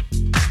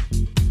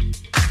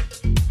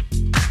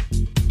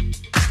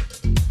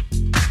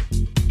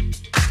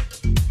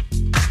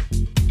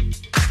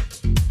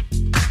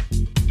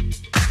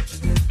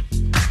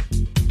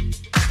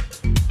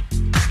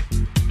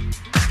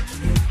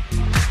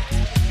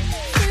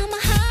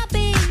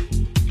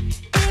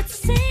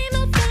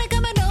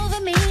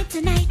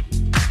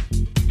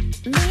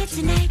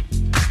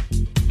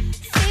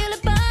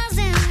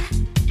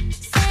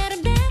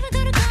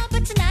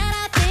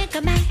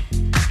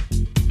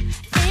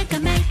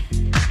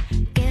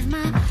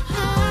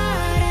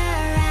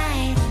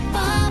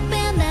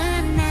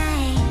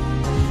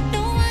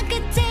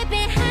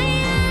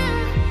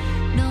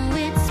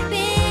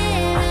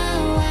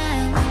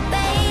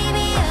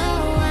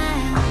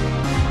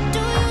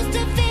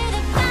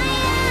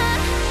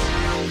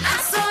 I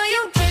saw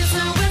you dancing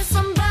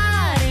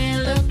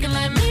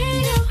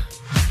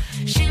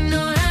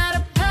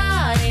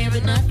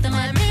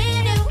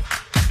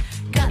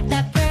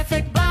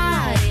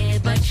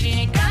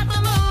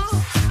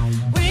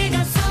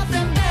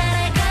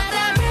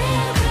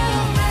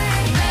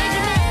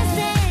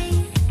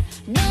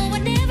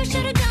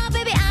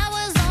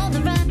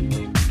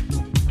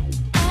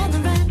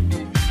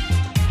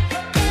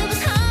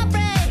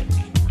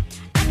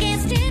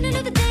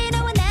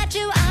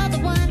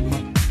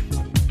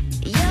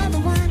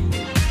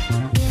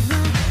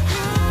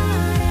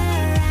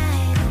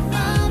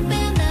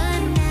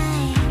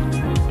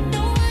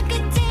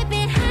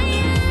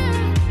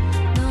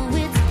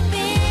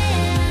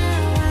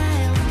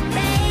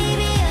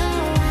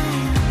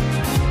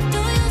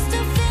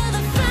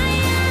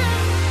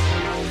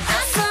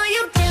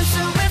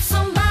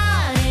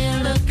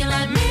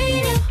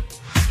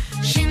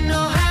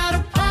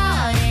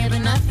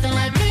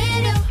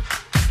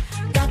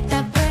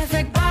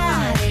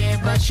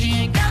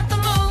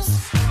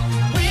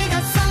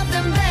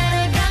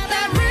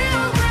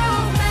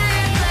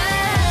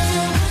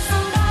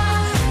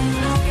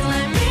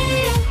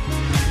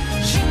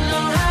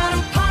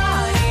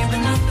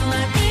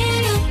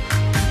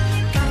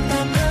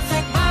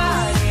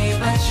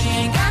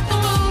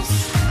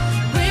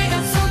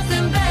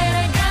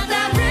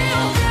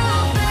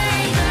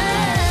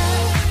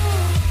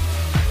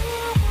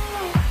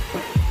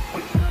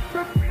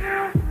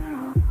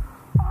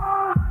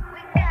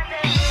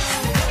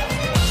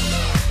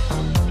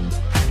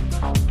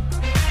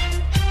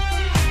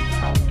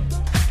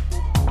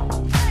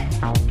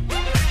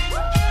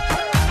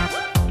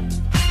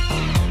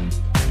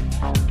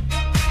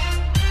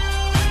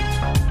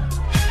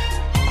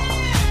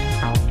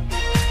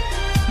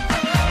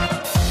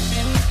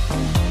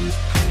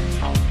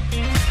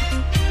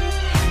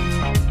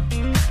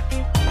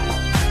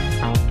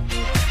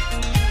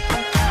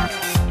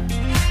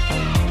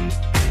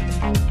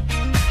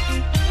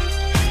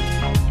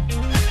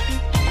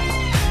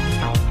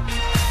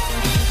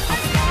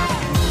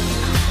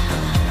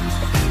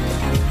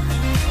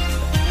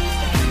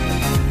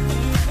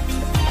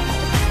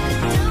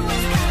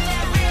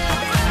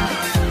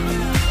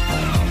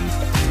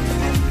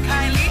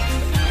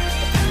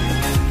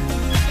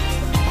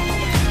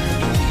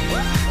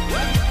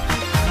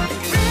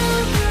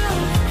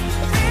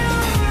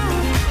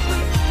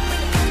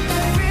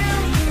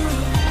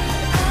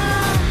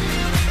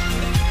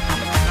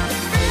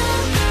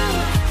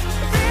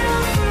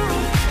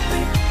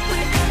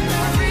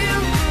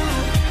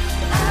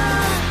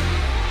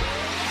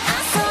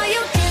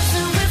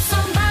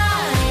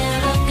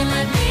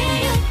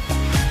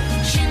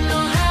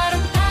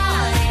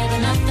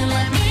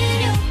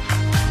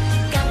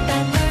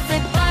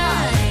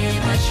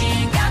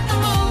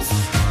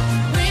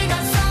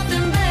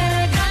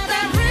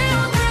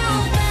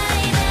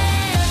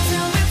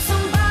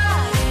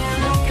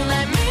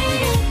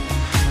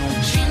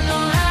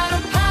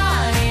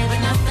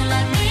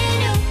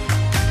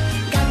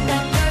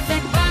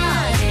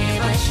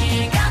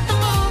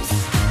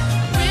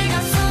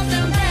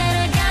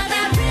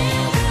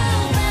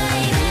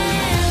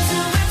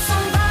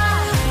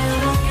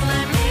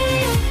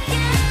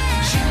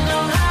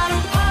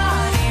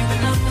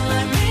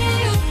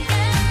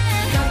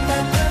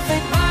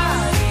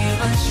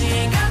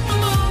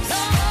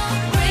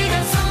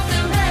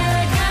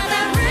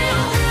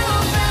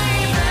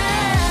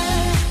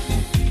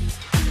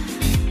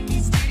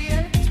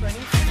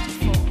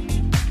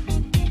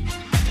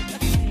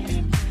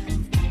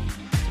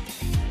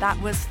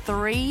was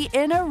 3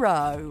 in a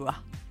row.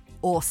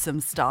 Awesome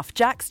stuff.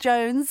 Jax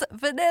Jones,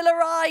 Vanilla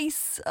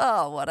Ice.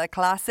 Oh, what a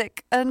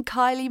classic. And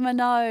Kylie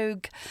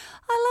Minogue.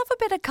 I love a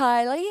bit of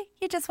Kylie.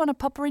 You just want to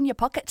pop her in your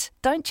pocket,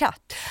 don't you?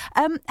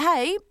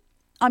 Hey,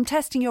 I'm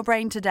testing your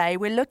brain today.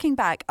 We're looking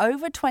back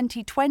over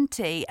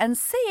 2020 and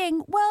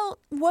seeing, well,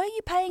 were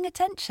you paying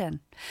attention?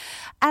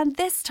 And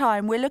this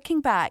time we're looking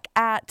back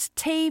at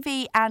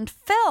TV and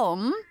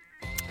film.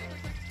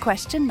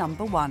 Question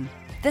number 1.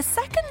 The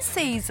second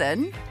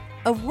season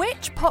of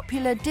which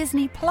popular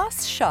Disney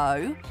Plus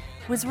show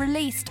was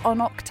released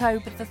on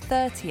October the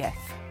 30th?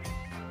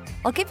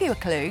 I'll give you a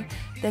clue.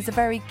 There's a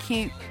very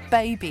cute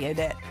baby in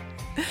it.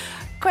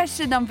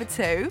 Question number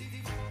 2.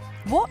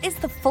 What is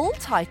the full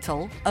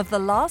title of the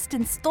last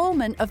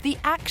instalment of the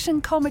action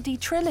comedy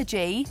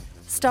trilogy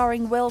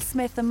starring Will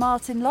Smith and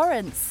Martin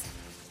Lawrence?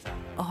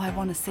 Oh, I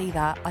want to see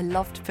that. I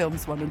loved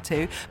films 1 and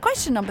 2.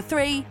 Question number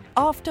 3.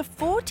 After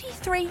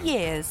 43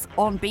 years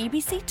on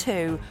BBC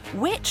Two,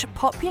 which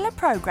popular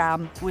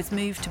programme was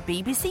moved to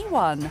BBC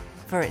One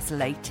for its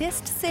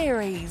latest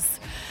series?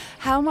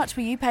 How much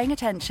were you paying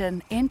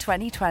attention in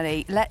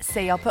 2020? Let's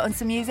see. I'll put on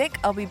some music.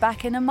 I'll be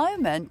back in a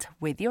moment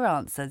with your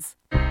answers.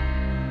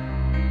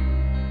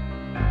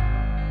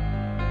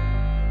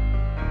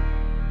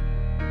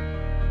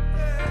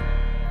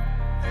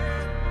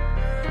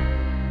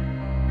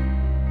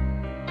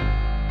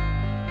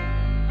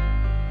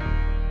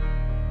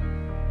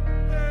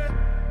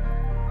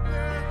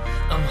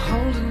 I'm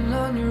holding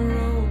on your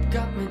rope,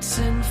 got me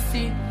 10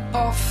 feet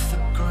off the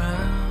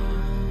ground.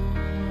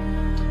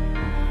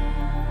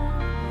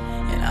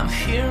 And I'm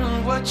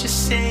hearing what you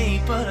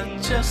say, but I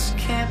just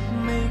can't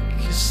make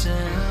a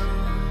sound.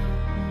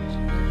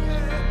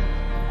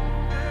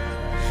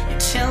 You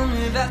tell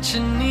me that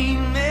you need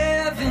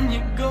me, then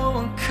you go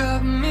and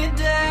cut me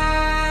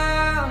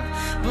down.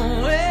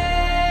 But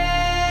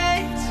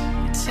wait,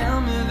 you tell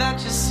me that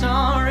you're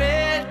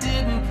sorry,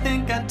 didn't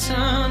think I'd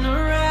turn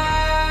around.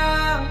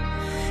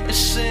 You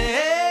say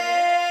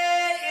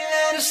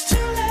that it's too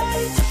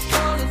late to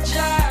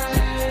apologize.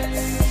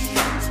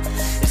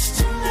 It's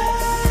too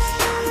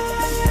late.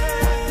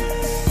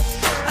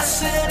 I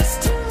said it's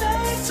too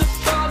late to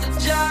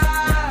apologize.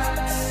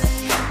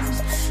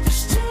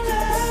 It's too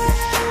late.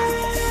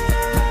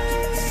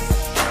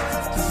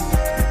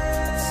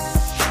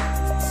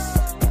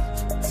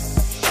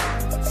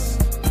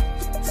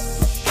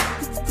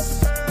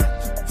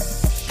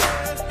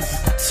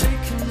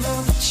 Take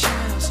another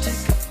chance,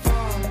 take a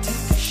fall,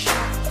 take a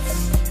shot from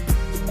you.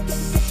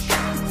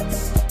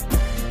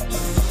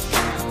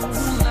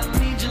 I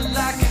need you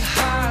like a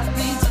heart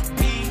needs a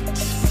beat.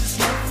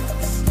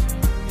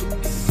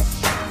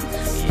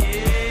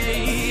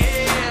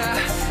 Yeah,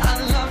 I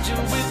loved you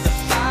with the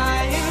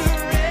fire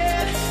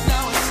red.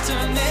 Now it's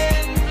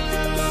turning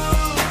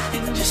blue.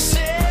 And you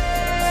say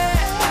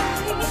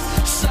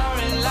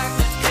sorry like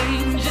the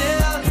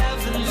angel.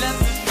 Heaven let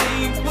me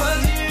think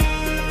was you.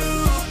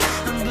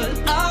 But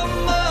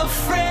I'm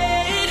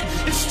afraid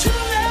it's too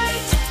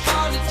late to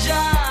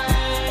apologize.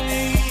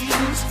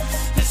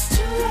 It's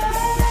too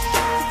late.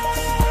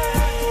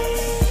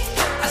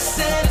 I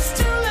said it's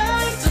too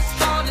late to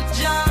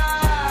apologize.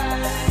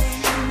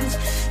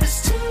 It's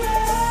too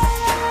late.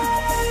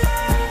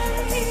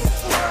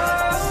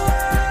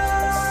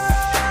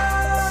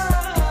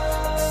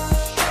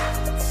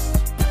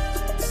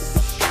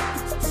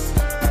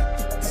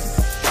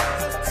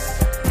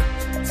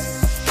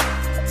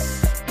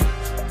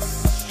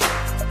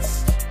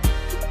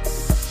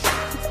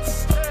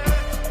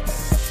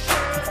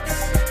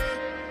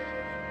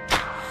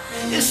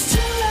 It's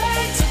too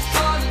late to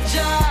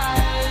apologize.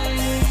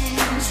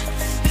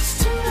 It's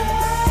too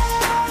late.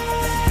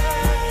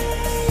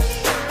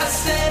 I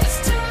said it's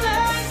too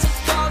late to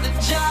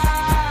apologize.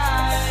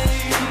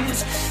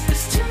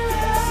 It's too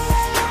late.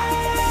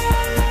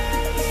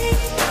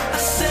 I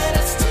said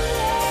it's too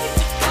late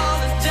to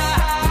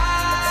apologize.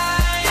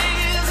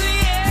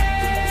 Yeah.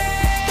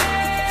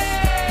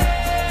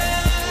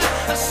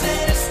 I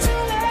said it's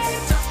too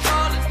late to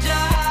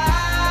apologize.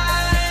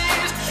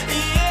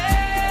 Yeah.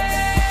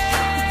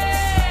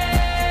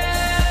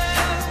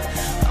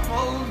 I'm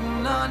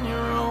holding on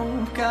your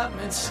rope, got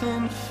me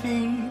 10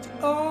 feet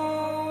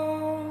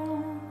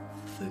off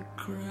the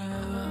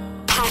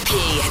ground.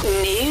 Happy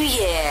New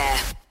Year.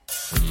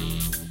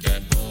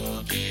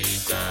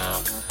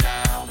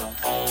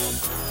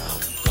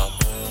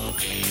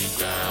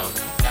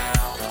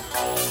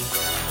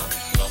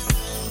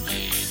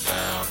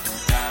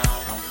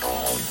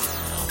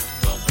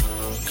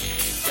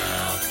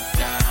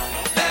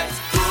 Let's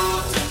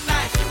groove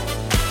tonight.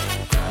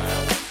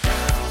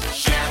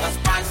 Share the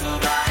spice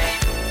of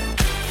life.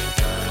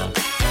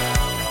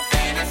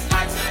 And it's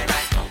like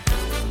tonight.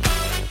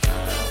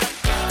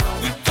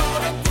 We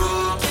gonna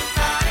groove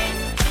tonight.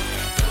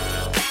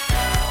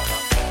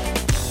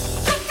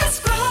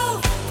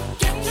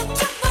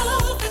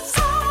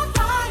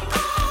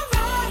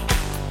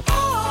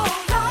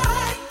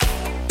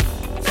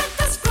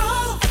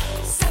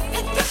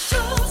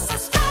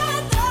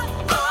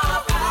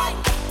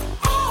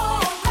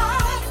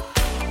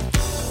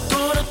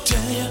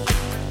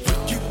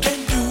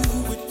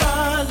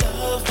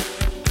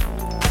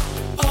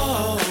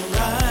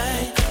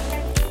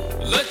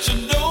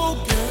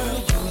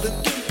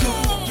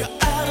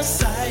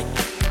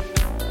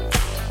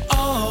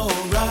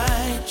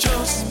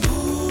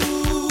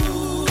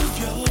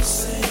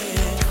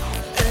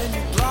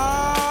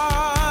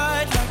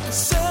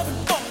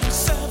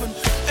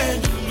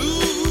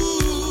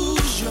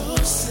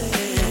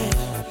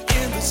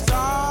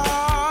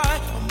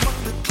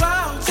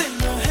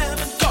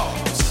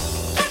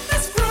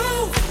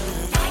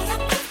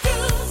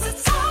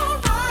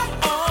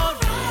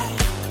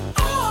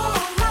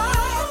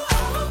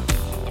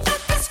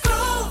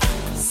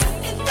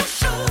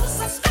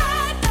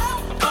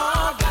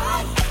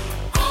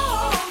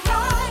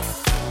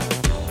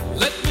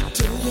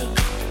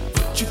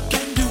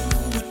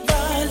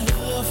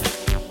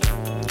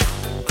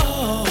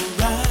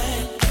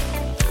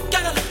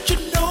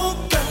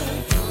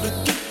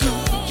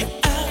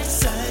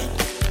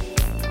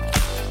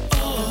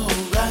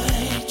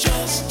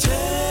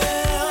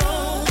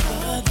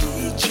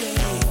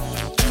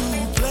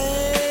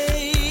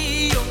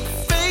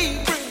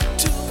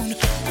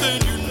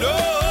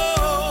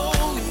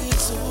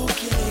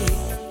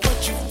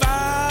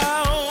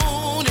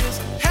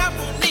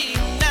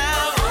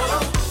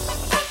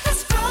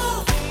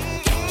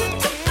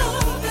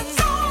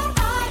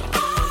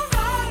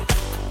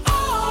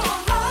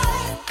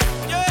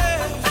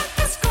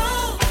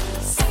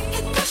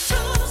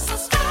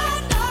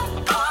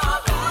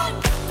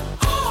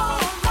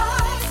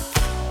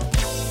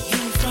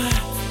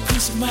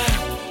 some mind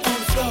on the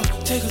floor.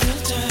 Take a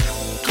little time.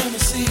 Come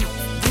and see,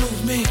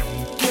 groove me,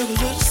 give a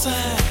little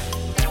sign.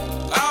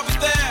 I'll be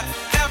there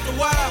after a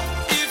while.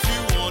 If you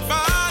want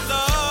my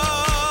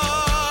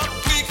love,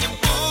 we can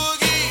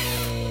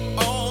boogie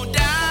on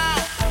down,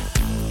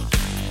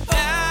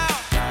 down,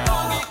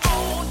 boogie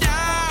on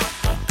down,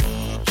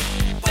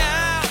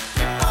 down,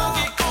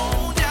 boogie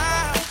on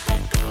down,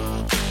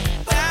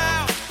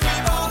 down, we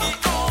boogie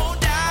on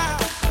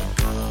down,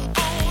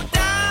 on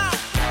down.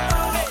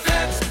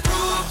 Let's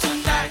groove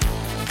tonight.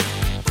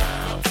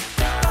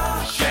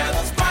 Share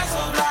the spice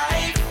of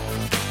life.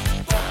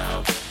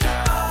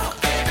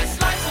 Baby,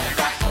 slice it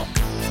right.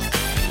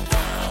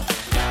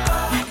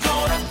 We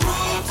gonna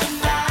groove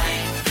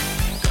tonight.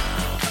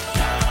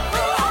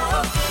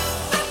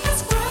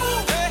 Let's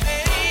groove.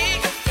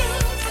 Hey,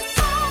 it's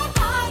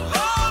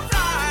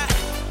alright.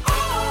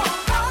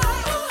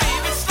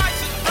 Baby,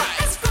 slice it right.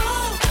 Let's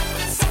groove.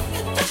 Let's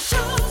hit the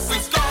shoes. We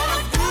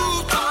gonna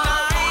groove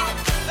tonight.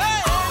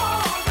 Hey,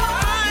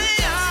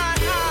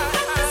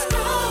 let's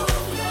groove.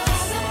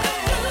 Let's hit the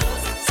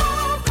shoes. It's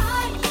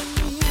alright.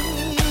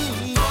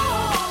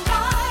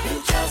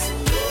 Alright. Just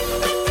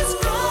let's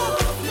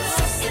groove.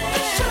 Let's hit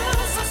the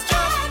shoes. It's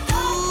just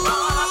groove.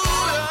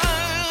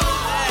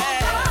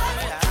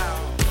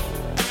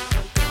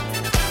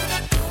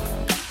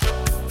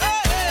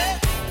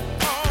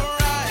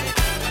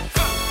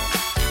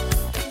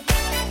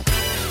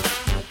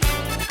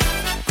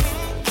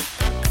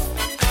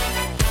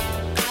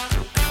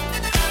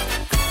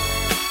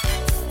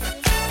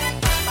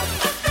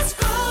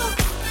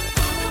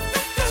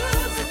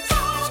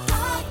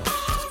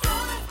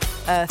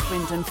 Earth,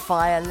 Wind and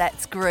Fire,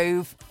 Let's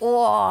Groove.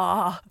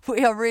 Oh,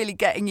 we are really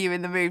getting you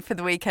in the mood for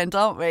the weekend,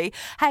 aren't we?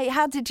 Hey,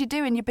 how did you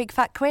do in your big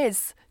fat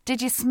quiz?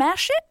 Did you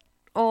smash it?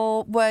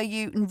 Or were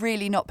you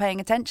really not paying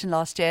attention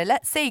last year?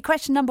 Let's see.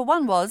 Question number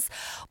 1 was,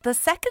 the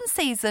second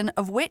season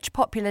of which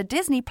popular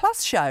Disney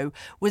Plus show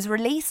was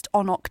released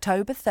on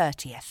October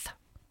 30th?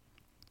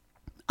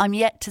 I'm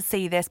yet to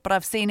see this, but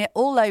I've seen it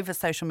all over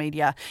social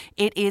media.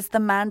 It is The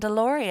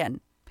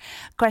Mandalorian.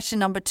 Question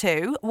number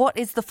 2. What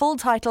is the full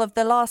title of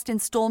the last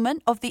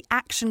instalment of the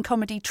action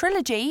comedy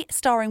trilogy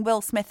starring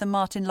Will Smith and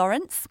Martin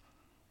Lawrence?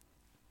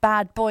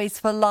 Bad Boys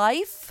for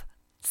Life.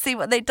 See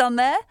what they've done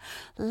there?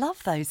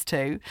 Love those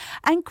two.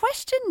 And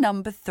question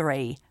number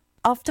 3.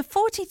 After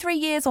 43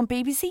 years on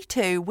BBC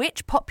Two,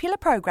 which popular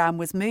programme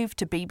was moved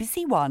to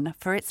BBC One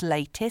for its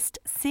latest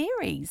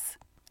series?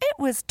 It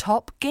was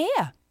Top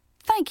Gear.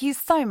 Thank you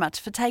so much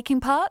for taking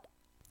part.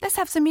 Let's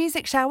have some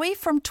music, shall we,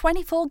 from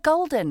 24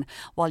 Golden,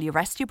 while you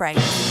rest your brain.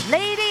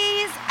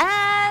 Ladies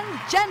and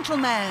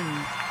gentlemen,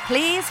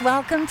 please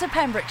welcome to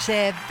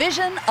Pembrokeshire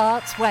Vision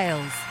Arts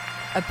Wales,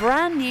 a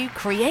brand new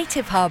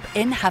creative hub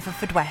in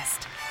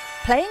Haverfordwest.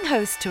 Playing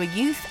host to a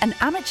youth and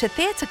amateur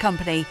theatre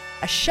company,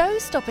 a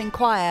show-stopping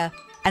choir,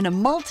 and a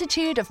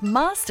multitude of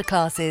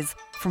masterclasses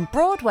from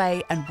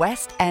Broadway and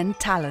West End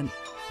talent.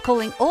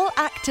 Calling all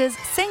actors,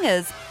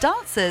 singers,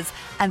 dancers,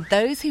 and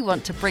those who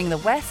want to bring the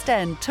West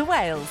End to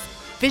Wales.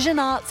 Vision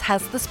Arts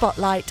has the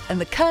spotlight and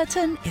the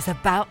curtain is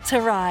about to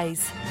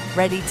rise.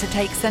 Ready to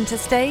take centre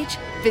stage?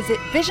 Visit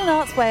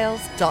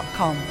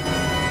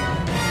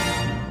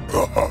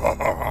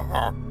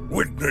visionartswales.com.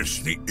 Witness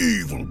the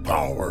evil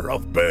power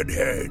of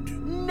Bedhead.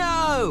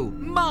 No!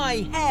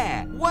 My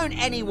hair! Won't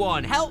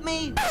anyone help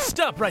me?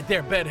 Stop right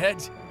there,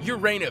 Bedheads. Your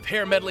reign of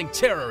hair-meddling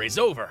terror is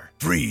over.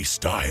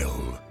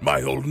 Freestyle,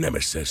 my old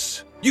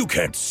nemesis. You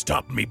can't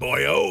stop me,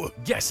 boyo.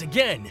 Guess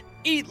again.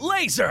 Eat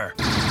laser!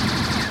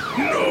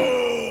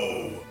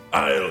 No!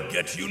 I'll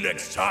get you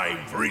next time,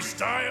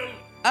 Freestyle.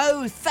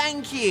 Oh,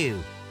 thank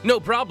you. No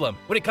problem.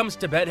 When it comes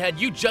to Bedhead,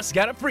 you just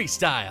gotta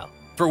freestyle.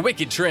 For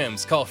wicked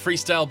trims, call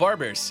Freestyle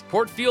Barbers,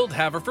 Portfield,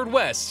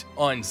 Haverfordwest,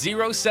 on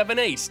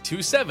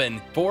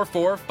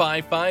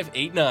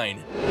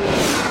 07827445589.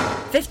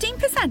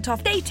 15%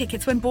 off day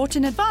tickets when bought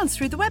in advance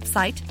through the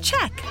website?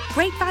 Check.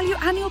 Great value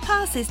annual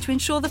passes to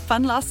ensure the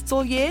fun lasts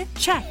all year?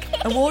 Check.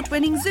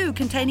 Award-winning zoo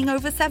containing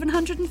over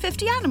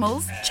 750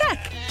 animals?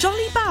 Check.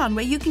 Jolly barn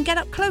where you can get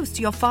up close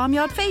to your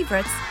farmyard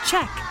favourites?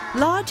 Check.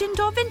 Large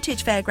indoor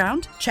vintage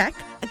fairground? Check.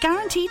 A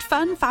guaranteed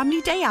fun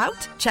family day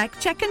out? Check,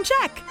 check and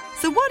check.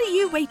 So what are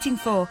you waiting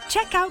for?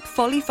 Check out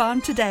Folly Farm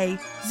today.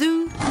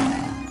 Zoo,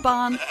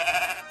 barn,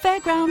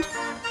 fairground,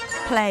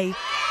 play.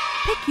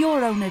 Pick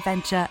your own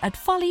adventure at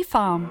Folly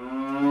Farm.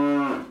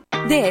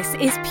 This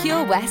is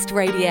Pure West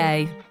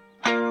Radio.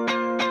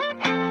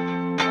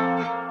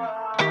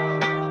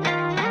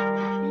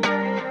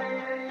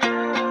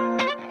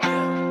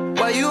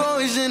 Why you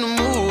always in the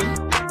mood?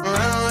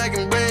 Around like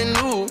I'm brand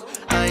new.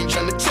 I ain't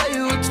tryna tell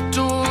you what to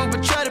do,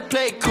 but try to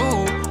play it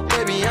cool.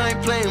 Baby, I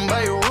ain't playing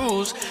by your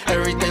rules.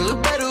 Everything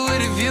look better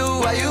with a view.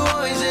 Why you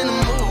always in the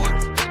mood?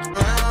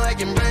 Around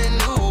like I'm brand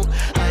new.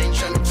 I ain't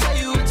tryna tell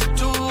you what to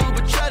do,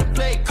 but try to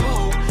play it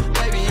cool.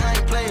 Baby, I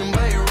ain't playing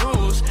by your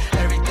rules.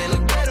 Everything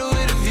look better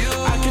with a view.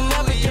 I can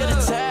never get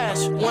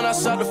attached. When I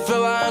start to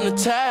feel I'm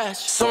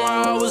attached,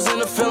 somehow I was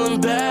in a feeling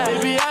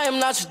bad. Baby, I am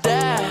not your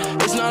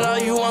dad. It's not all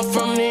you want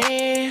from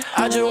me.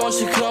 I just want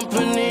your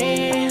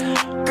company.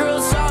 Girl,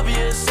 it's obvious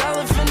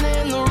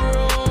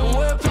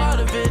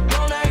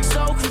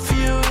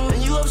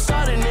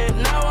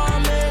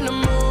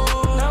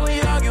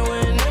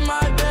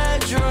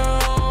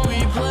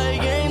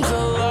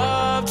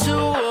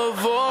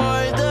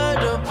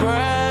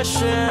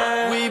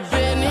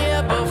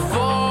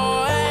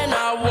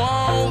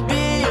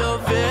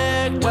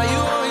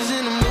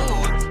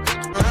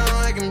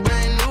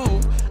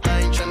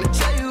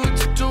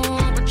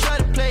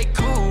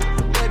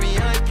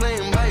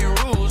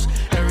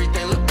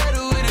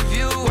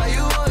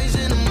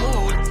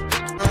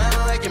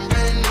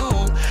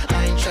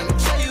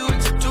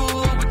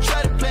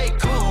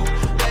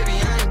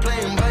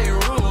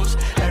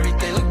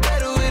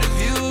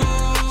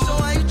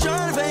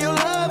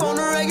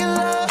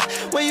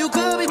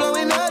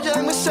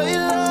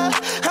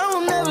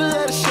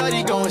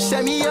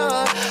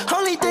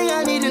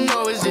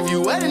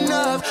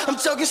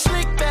talking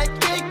slick back,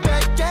 kick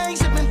back, gang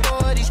sipping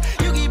 40s.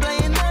 You keep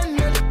playing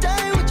another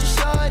day with your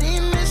shorty.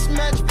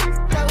 Mismatch,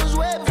 that was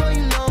way before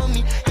you know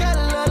me. Got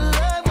a lot of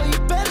love, but you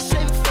better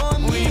save it for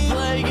me. We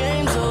play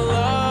games of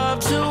love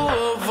to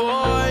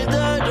avoid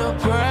the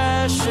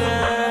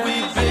depression.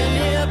 We've been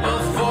here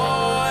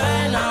before,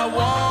 and I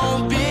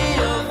won't be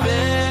a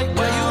victim.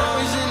 Why you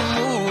always in the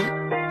mood,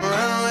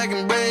 around like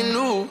I'm brand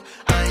new?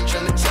 I ain't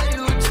tryna tell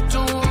you what to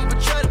do, but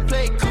try to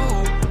play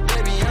cool.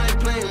 Baby, I ain't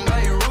playing by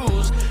your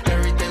rules.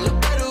 Everything look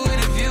better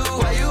with a view.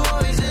 Why you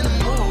always in the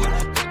mood,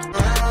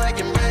 around like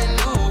I'm brand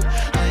new?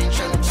 I ain't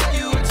tryna tell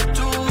you what to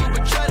do,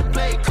 but try to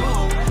play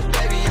cool.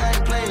 Baby, I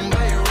ain't playing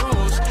by your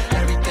rules.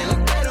 Everything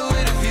look better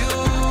with a view,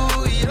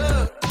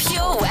 yeah.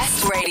 Pure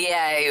West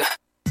Radio.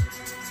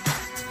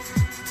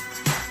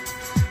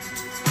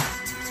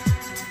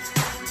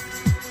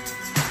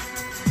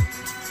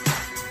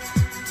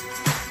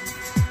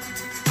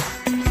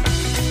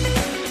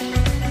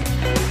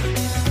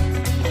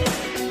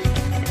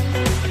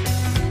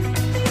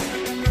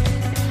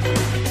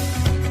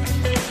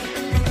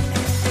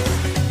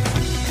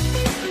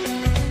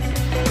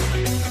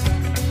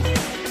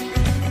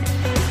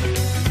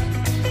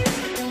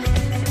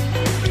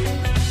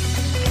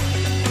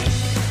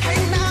 Hey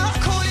now,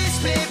 call this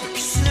split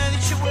because you know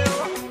that you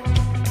will.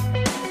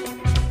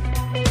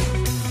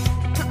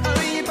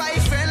 Oh, you buy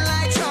your friend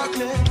like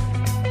chocolate.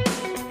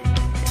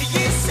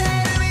 You say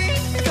to me,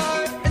 go,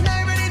 and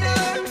nobody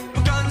know.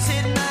 We're gonna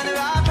sit under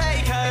our pay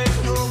code.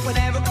 No, we're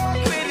never gonna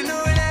quit it, no,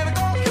 we're never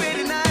gonna quit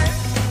it, no.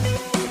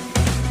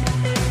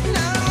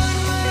 No one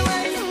run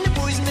away from the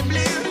boys in the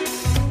blue.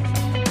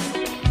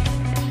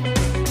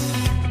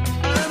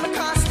 Oh, my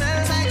car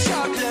smells like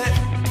chocolate.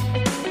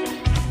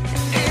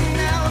 And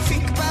now I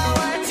think about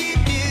what you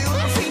do,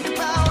 I think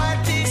about what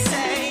you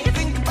say, I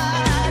think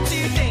about how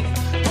you think.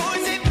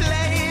 Pause it,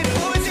 play it,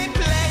 pause it,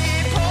 play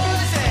it,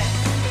 pause it.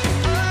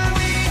 Oh,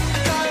 we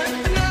go,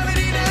 and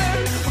nobody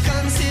knows. We're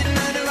gonna sit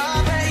under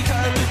our pay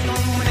code. No,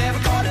 we're never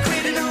gonna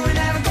quit it, no, we're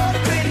never gonna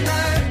quit it,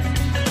 no.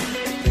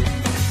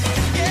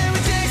 Yeah,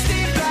 we're just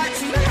in black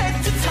from head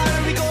to toe.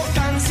 We got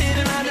guns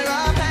sitting under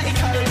our pay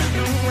code.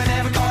 No, we're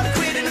never gonna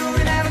quit it, no,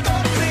 we're never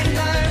gonna quit it,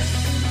 no.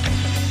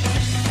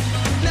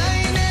 No,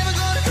 you're never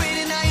gonna quit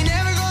it, no, you're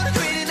never gonna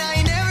quit it, no,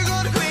 you're never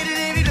gonna quit it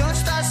if you don't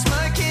start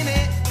smoking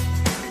it.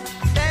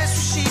 That's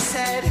what she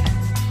said.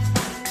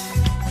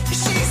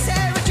 She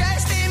said we're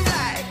dressed in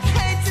black,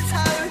 head to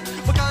toe.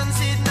 We're gonna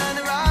sit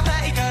under our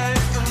pay code.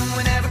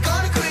 We're never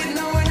gonna quit it,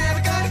 no, we're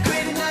never gonna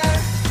quit it, no.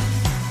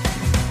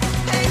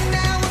 And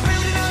now we're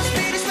building our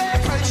speed as we're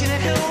approaching a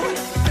hill.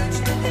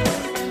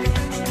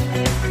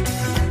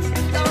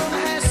 Oh, my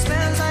hair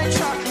smells like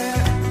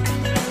chocolate.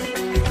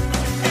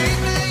 And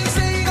now you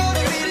say you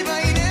gotta quit it, but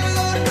you never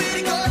gonna quit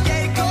it. Go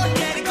get it, go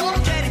get it, go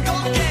get it, go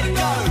get it,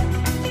 go.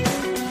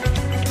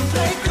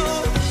 Play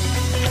cool.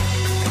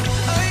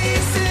 Oh, you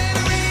said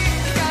we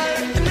go,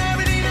 and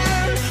nobody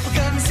knows. We're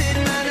gonna sit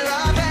under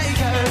our pay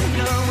code.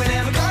 No, we're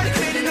never gonna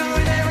quit it, no,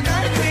 we're never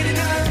gonna quit it,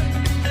 no.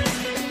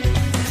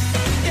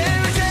 Yeah,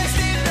 we're dressed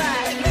in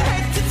black,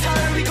 head to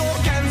toe. We got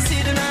guns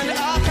sitting under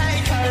our pay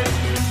code.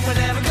 We're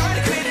never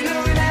gonna quit it, no,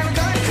 we're never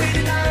gonna quit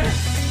it, no.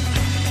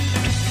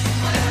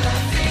 Well, I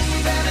think we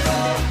better go.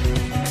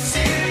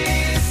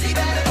 Seriously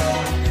better go.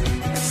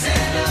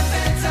 Stand up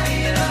and tie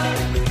it up.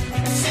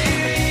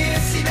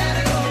 Seriously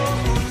better go.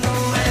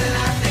 Well,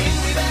 I think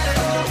we better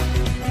go.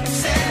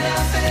 Stand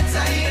up and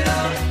tie it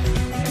up.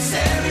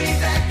 Seriously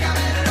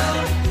better go.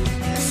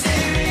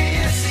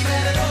 Seriously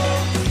better go.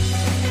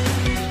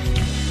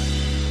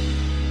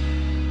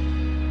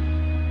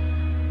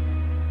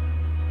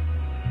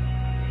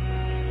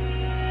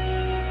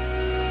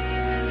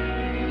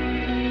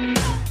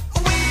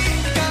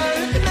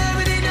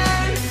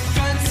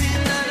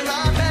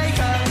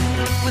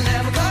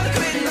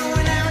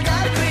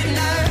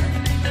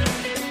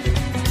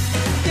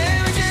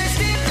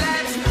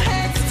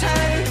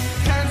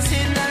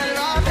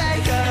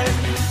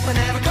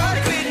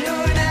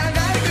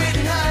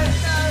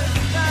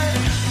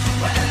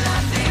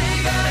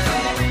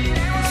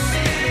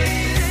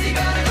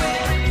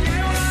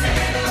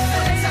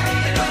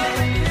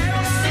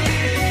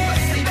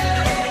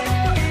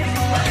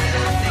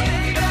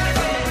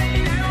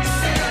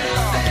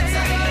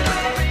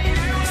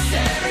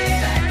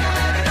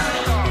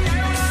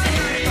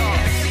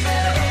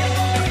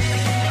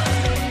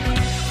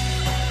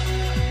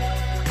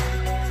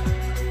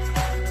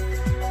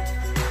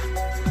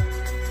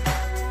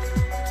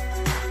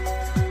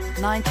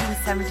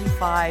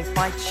 1975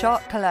 by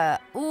Chocolate.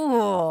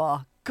 Ooh,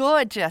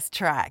 gorgeous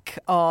track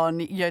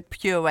on your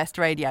Pure West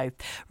Radio.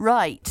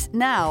 Right,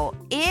 now,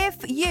 if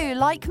you,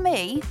 like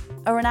me,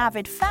 are an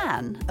avid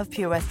fan of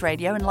Pure West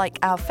Radio and like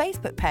our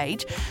Facebook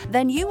page,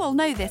 then you will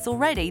know this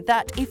already,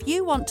 that if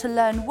you want to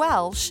learn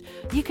Welsh,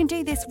 you can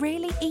do this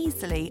really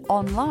easily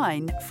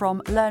online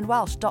from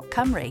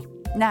learnwelsh.cymru.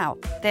 Now,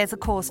 there's a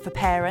course for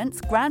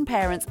parents,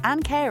 grandparents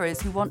and carers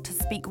who want to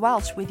speak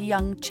Welsh with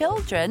young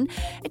children.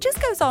 It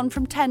just goes on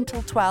from 10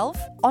 till 12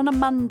 on a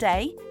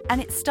Monday, and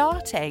it's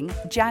starting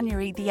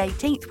January the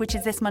 18th, which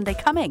is this Monday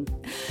coming.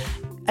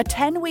 A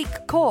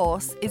 10-week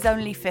course is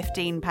only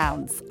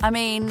 £15. I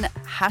mean,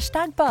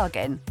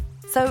 #bargain.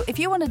 So if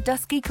you want a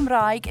dysgu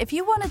Cymraeg, if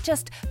you want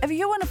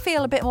to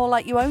feel a bit more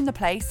like you own the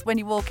place when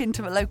you walk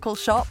into a local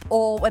shop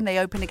or when they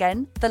open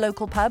again, the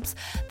local pubs,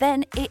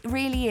 then it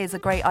really is a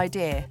great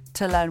idea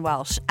to learn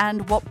Welsh.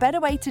 And what better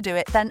way to do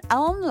it than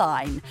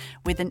online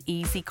with an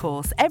easy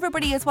course?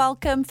 Everybody is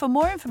welcome. For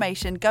more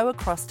information, go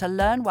across to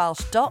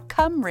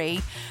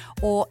learnwelsh.cymru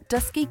or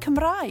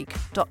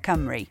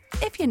dysgucymraeg.cymru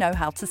if you know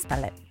how to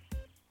spell it.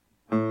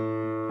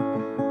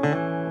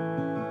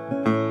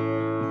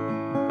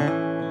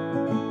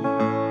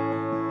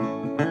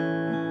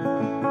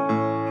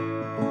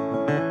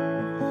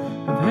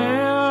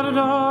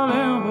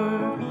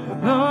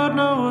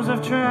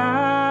 I've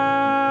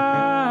tried.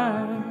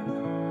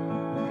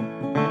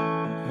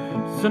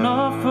 It's an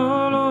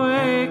awful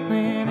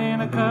awakening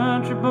in a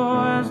country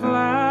boy's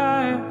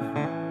life,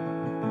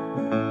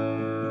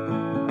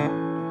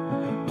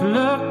 to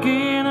look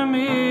in a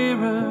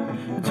mirror,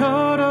 a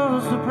total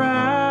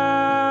surprise,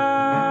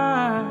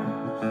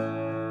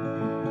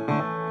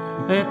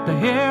 at the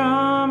hair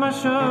on my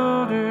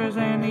shoulders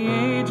and the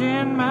age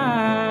in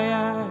my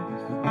eyes.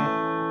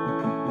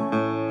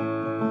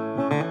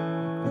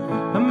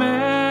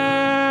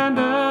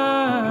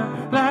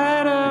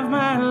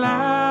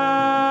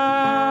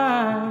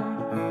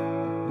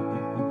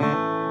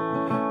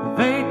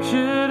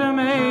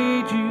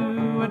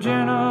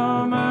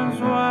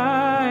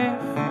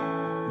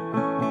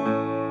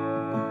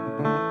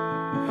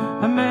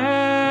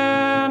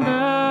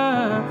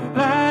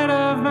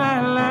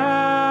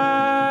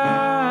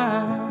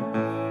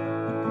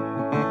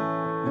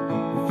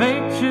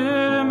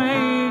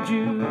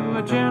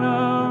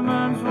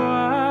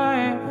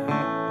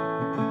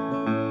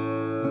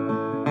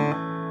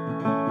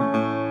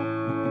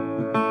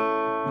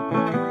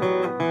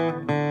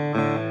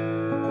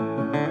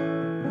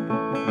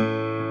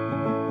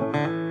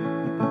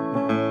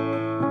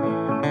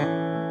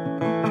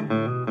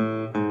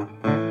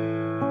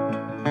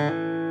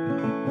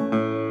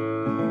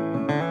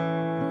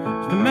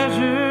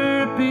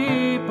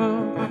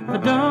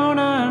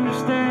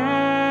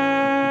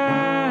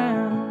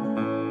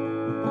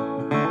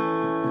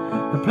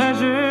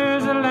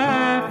 Pleasures of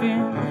life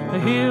in the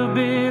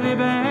hillbilly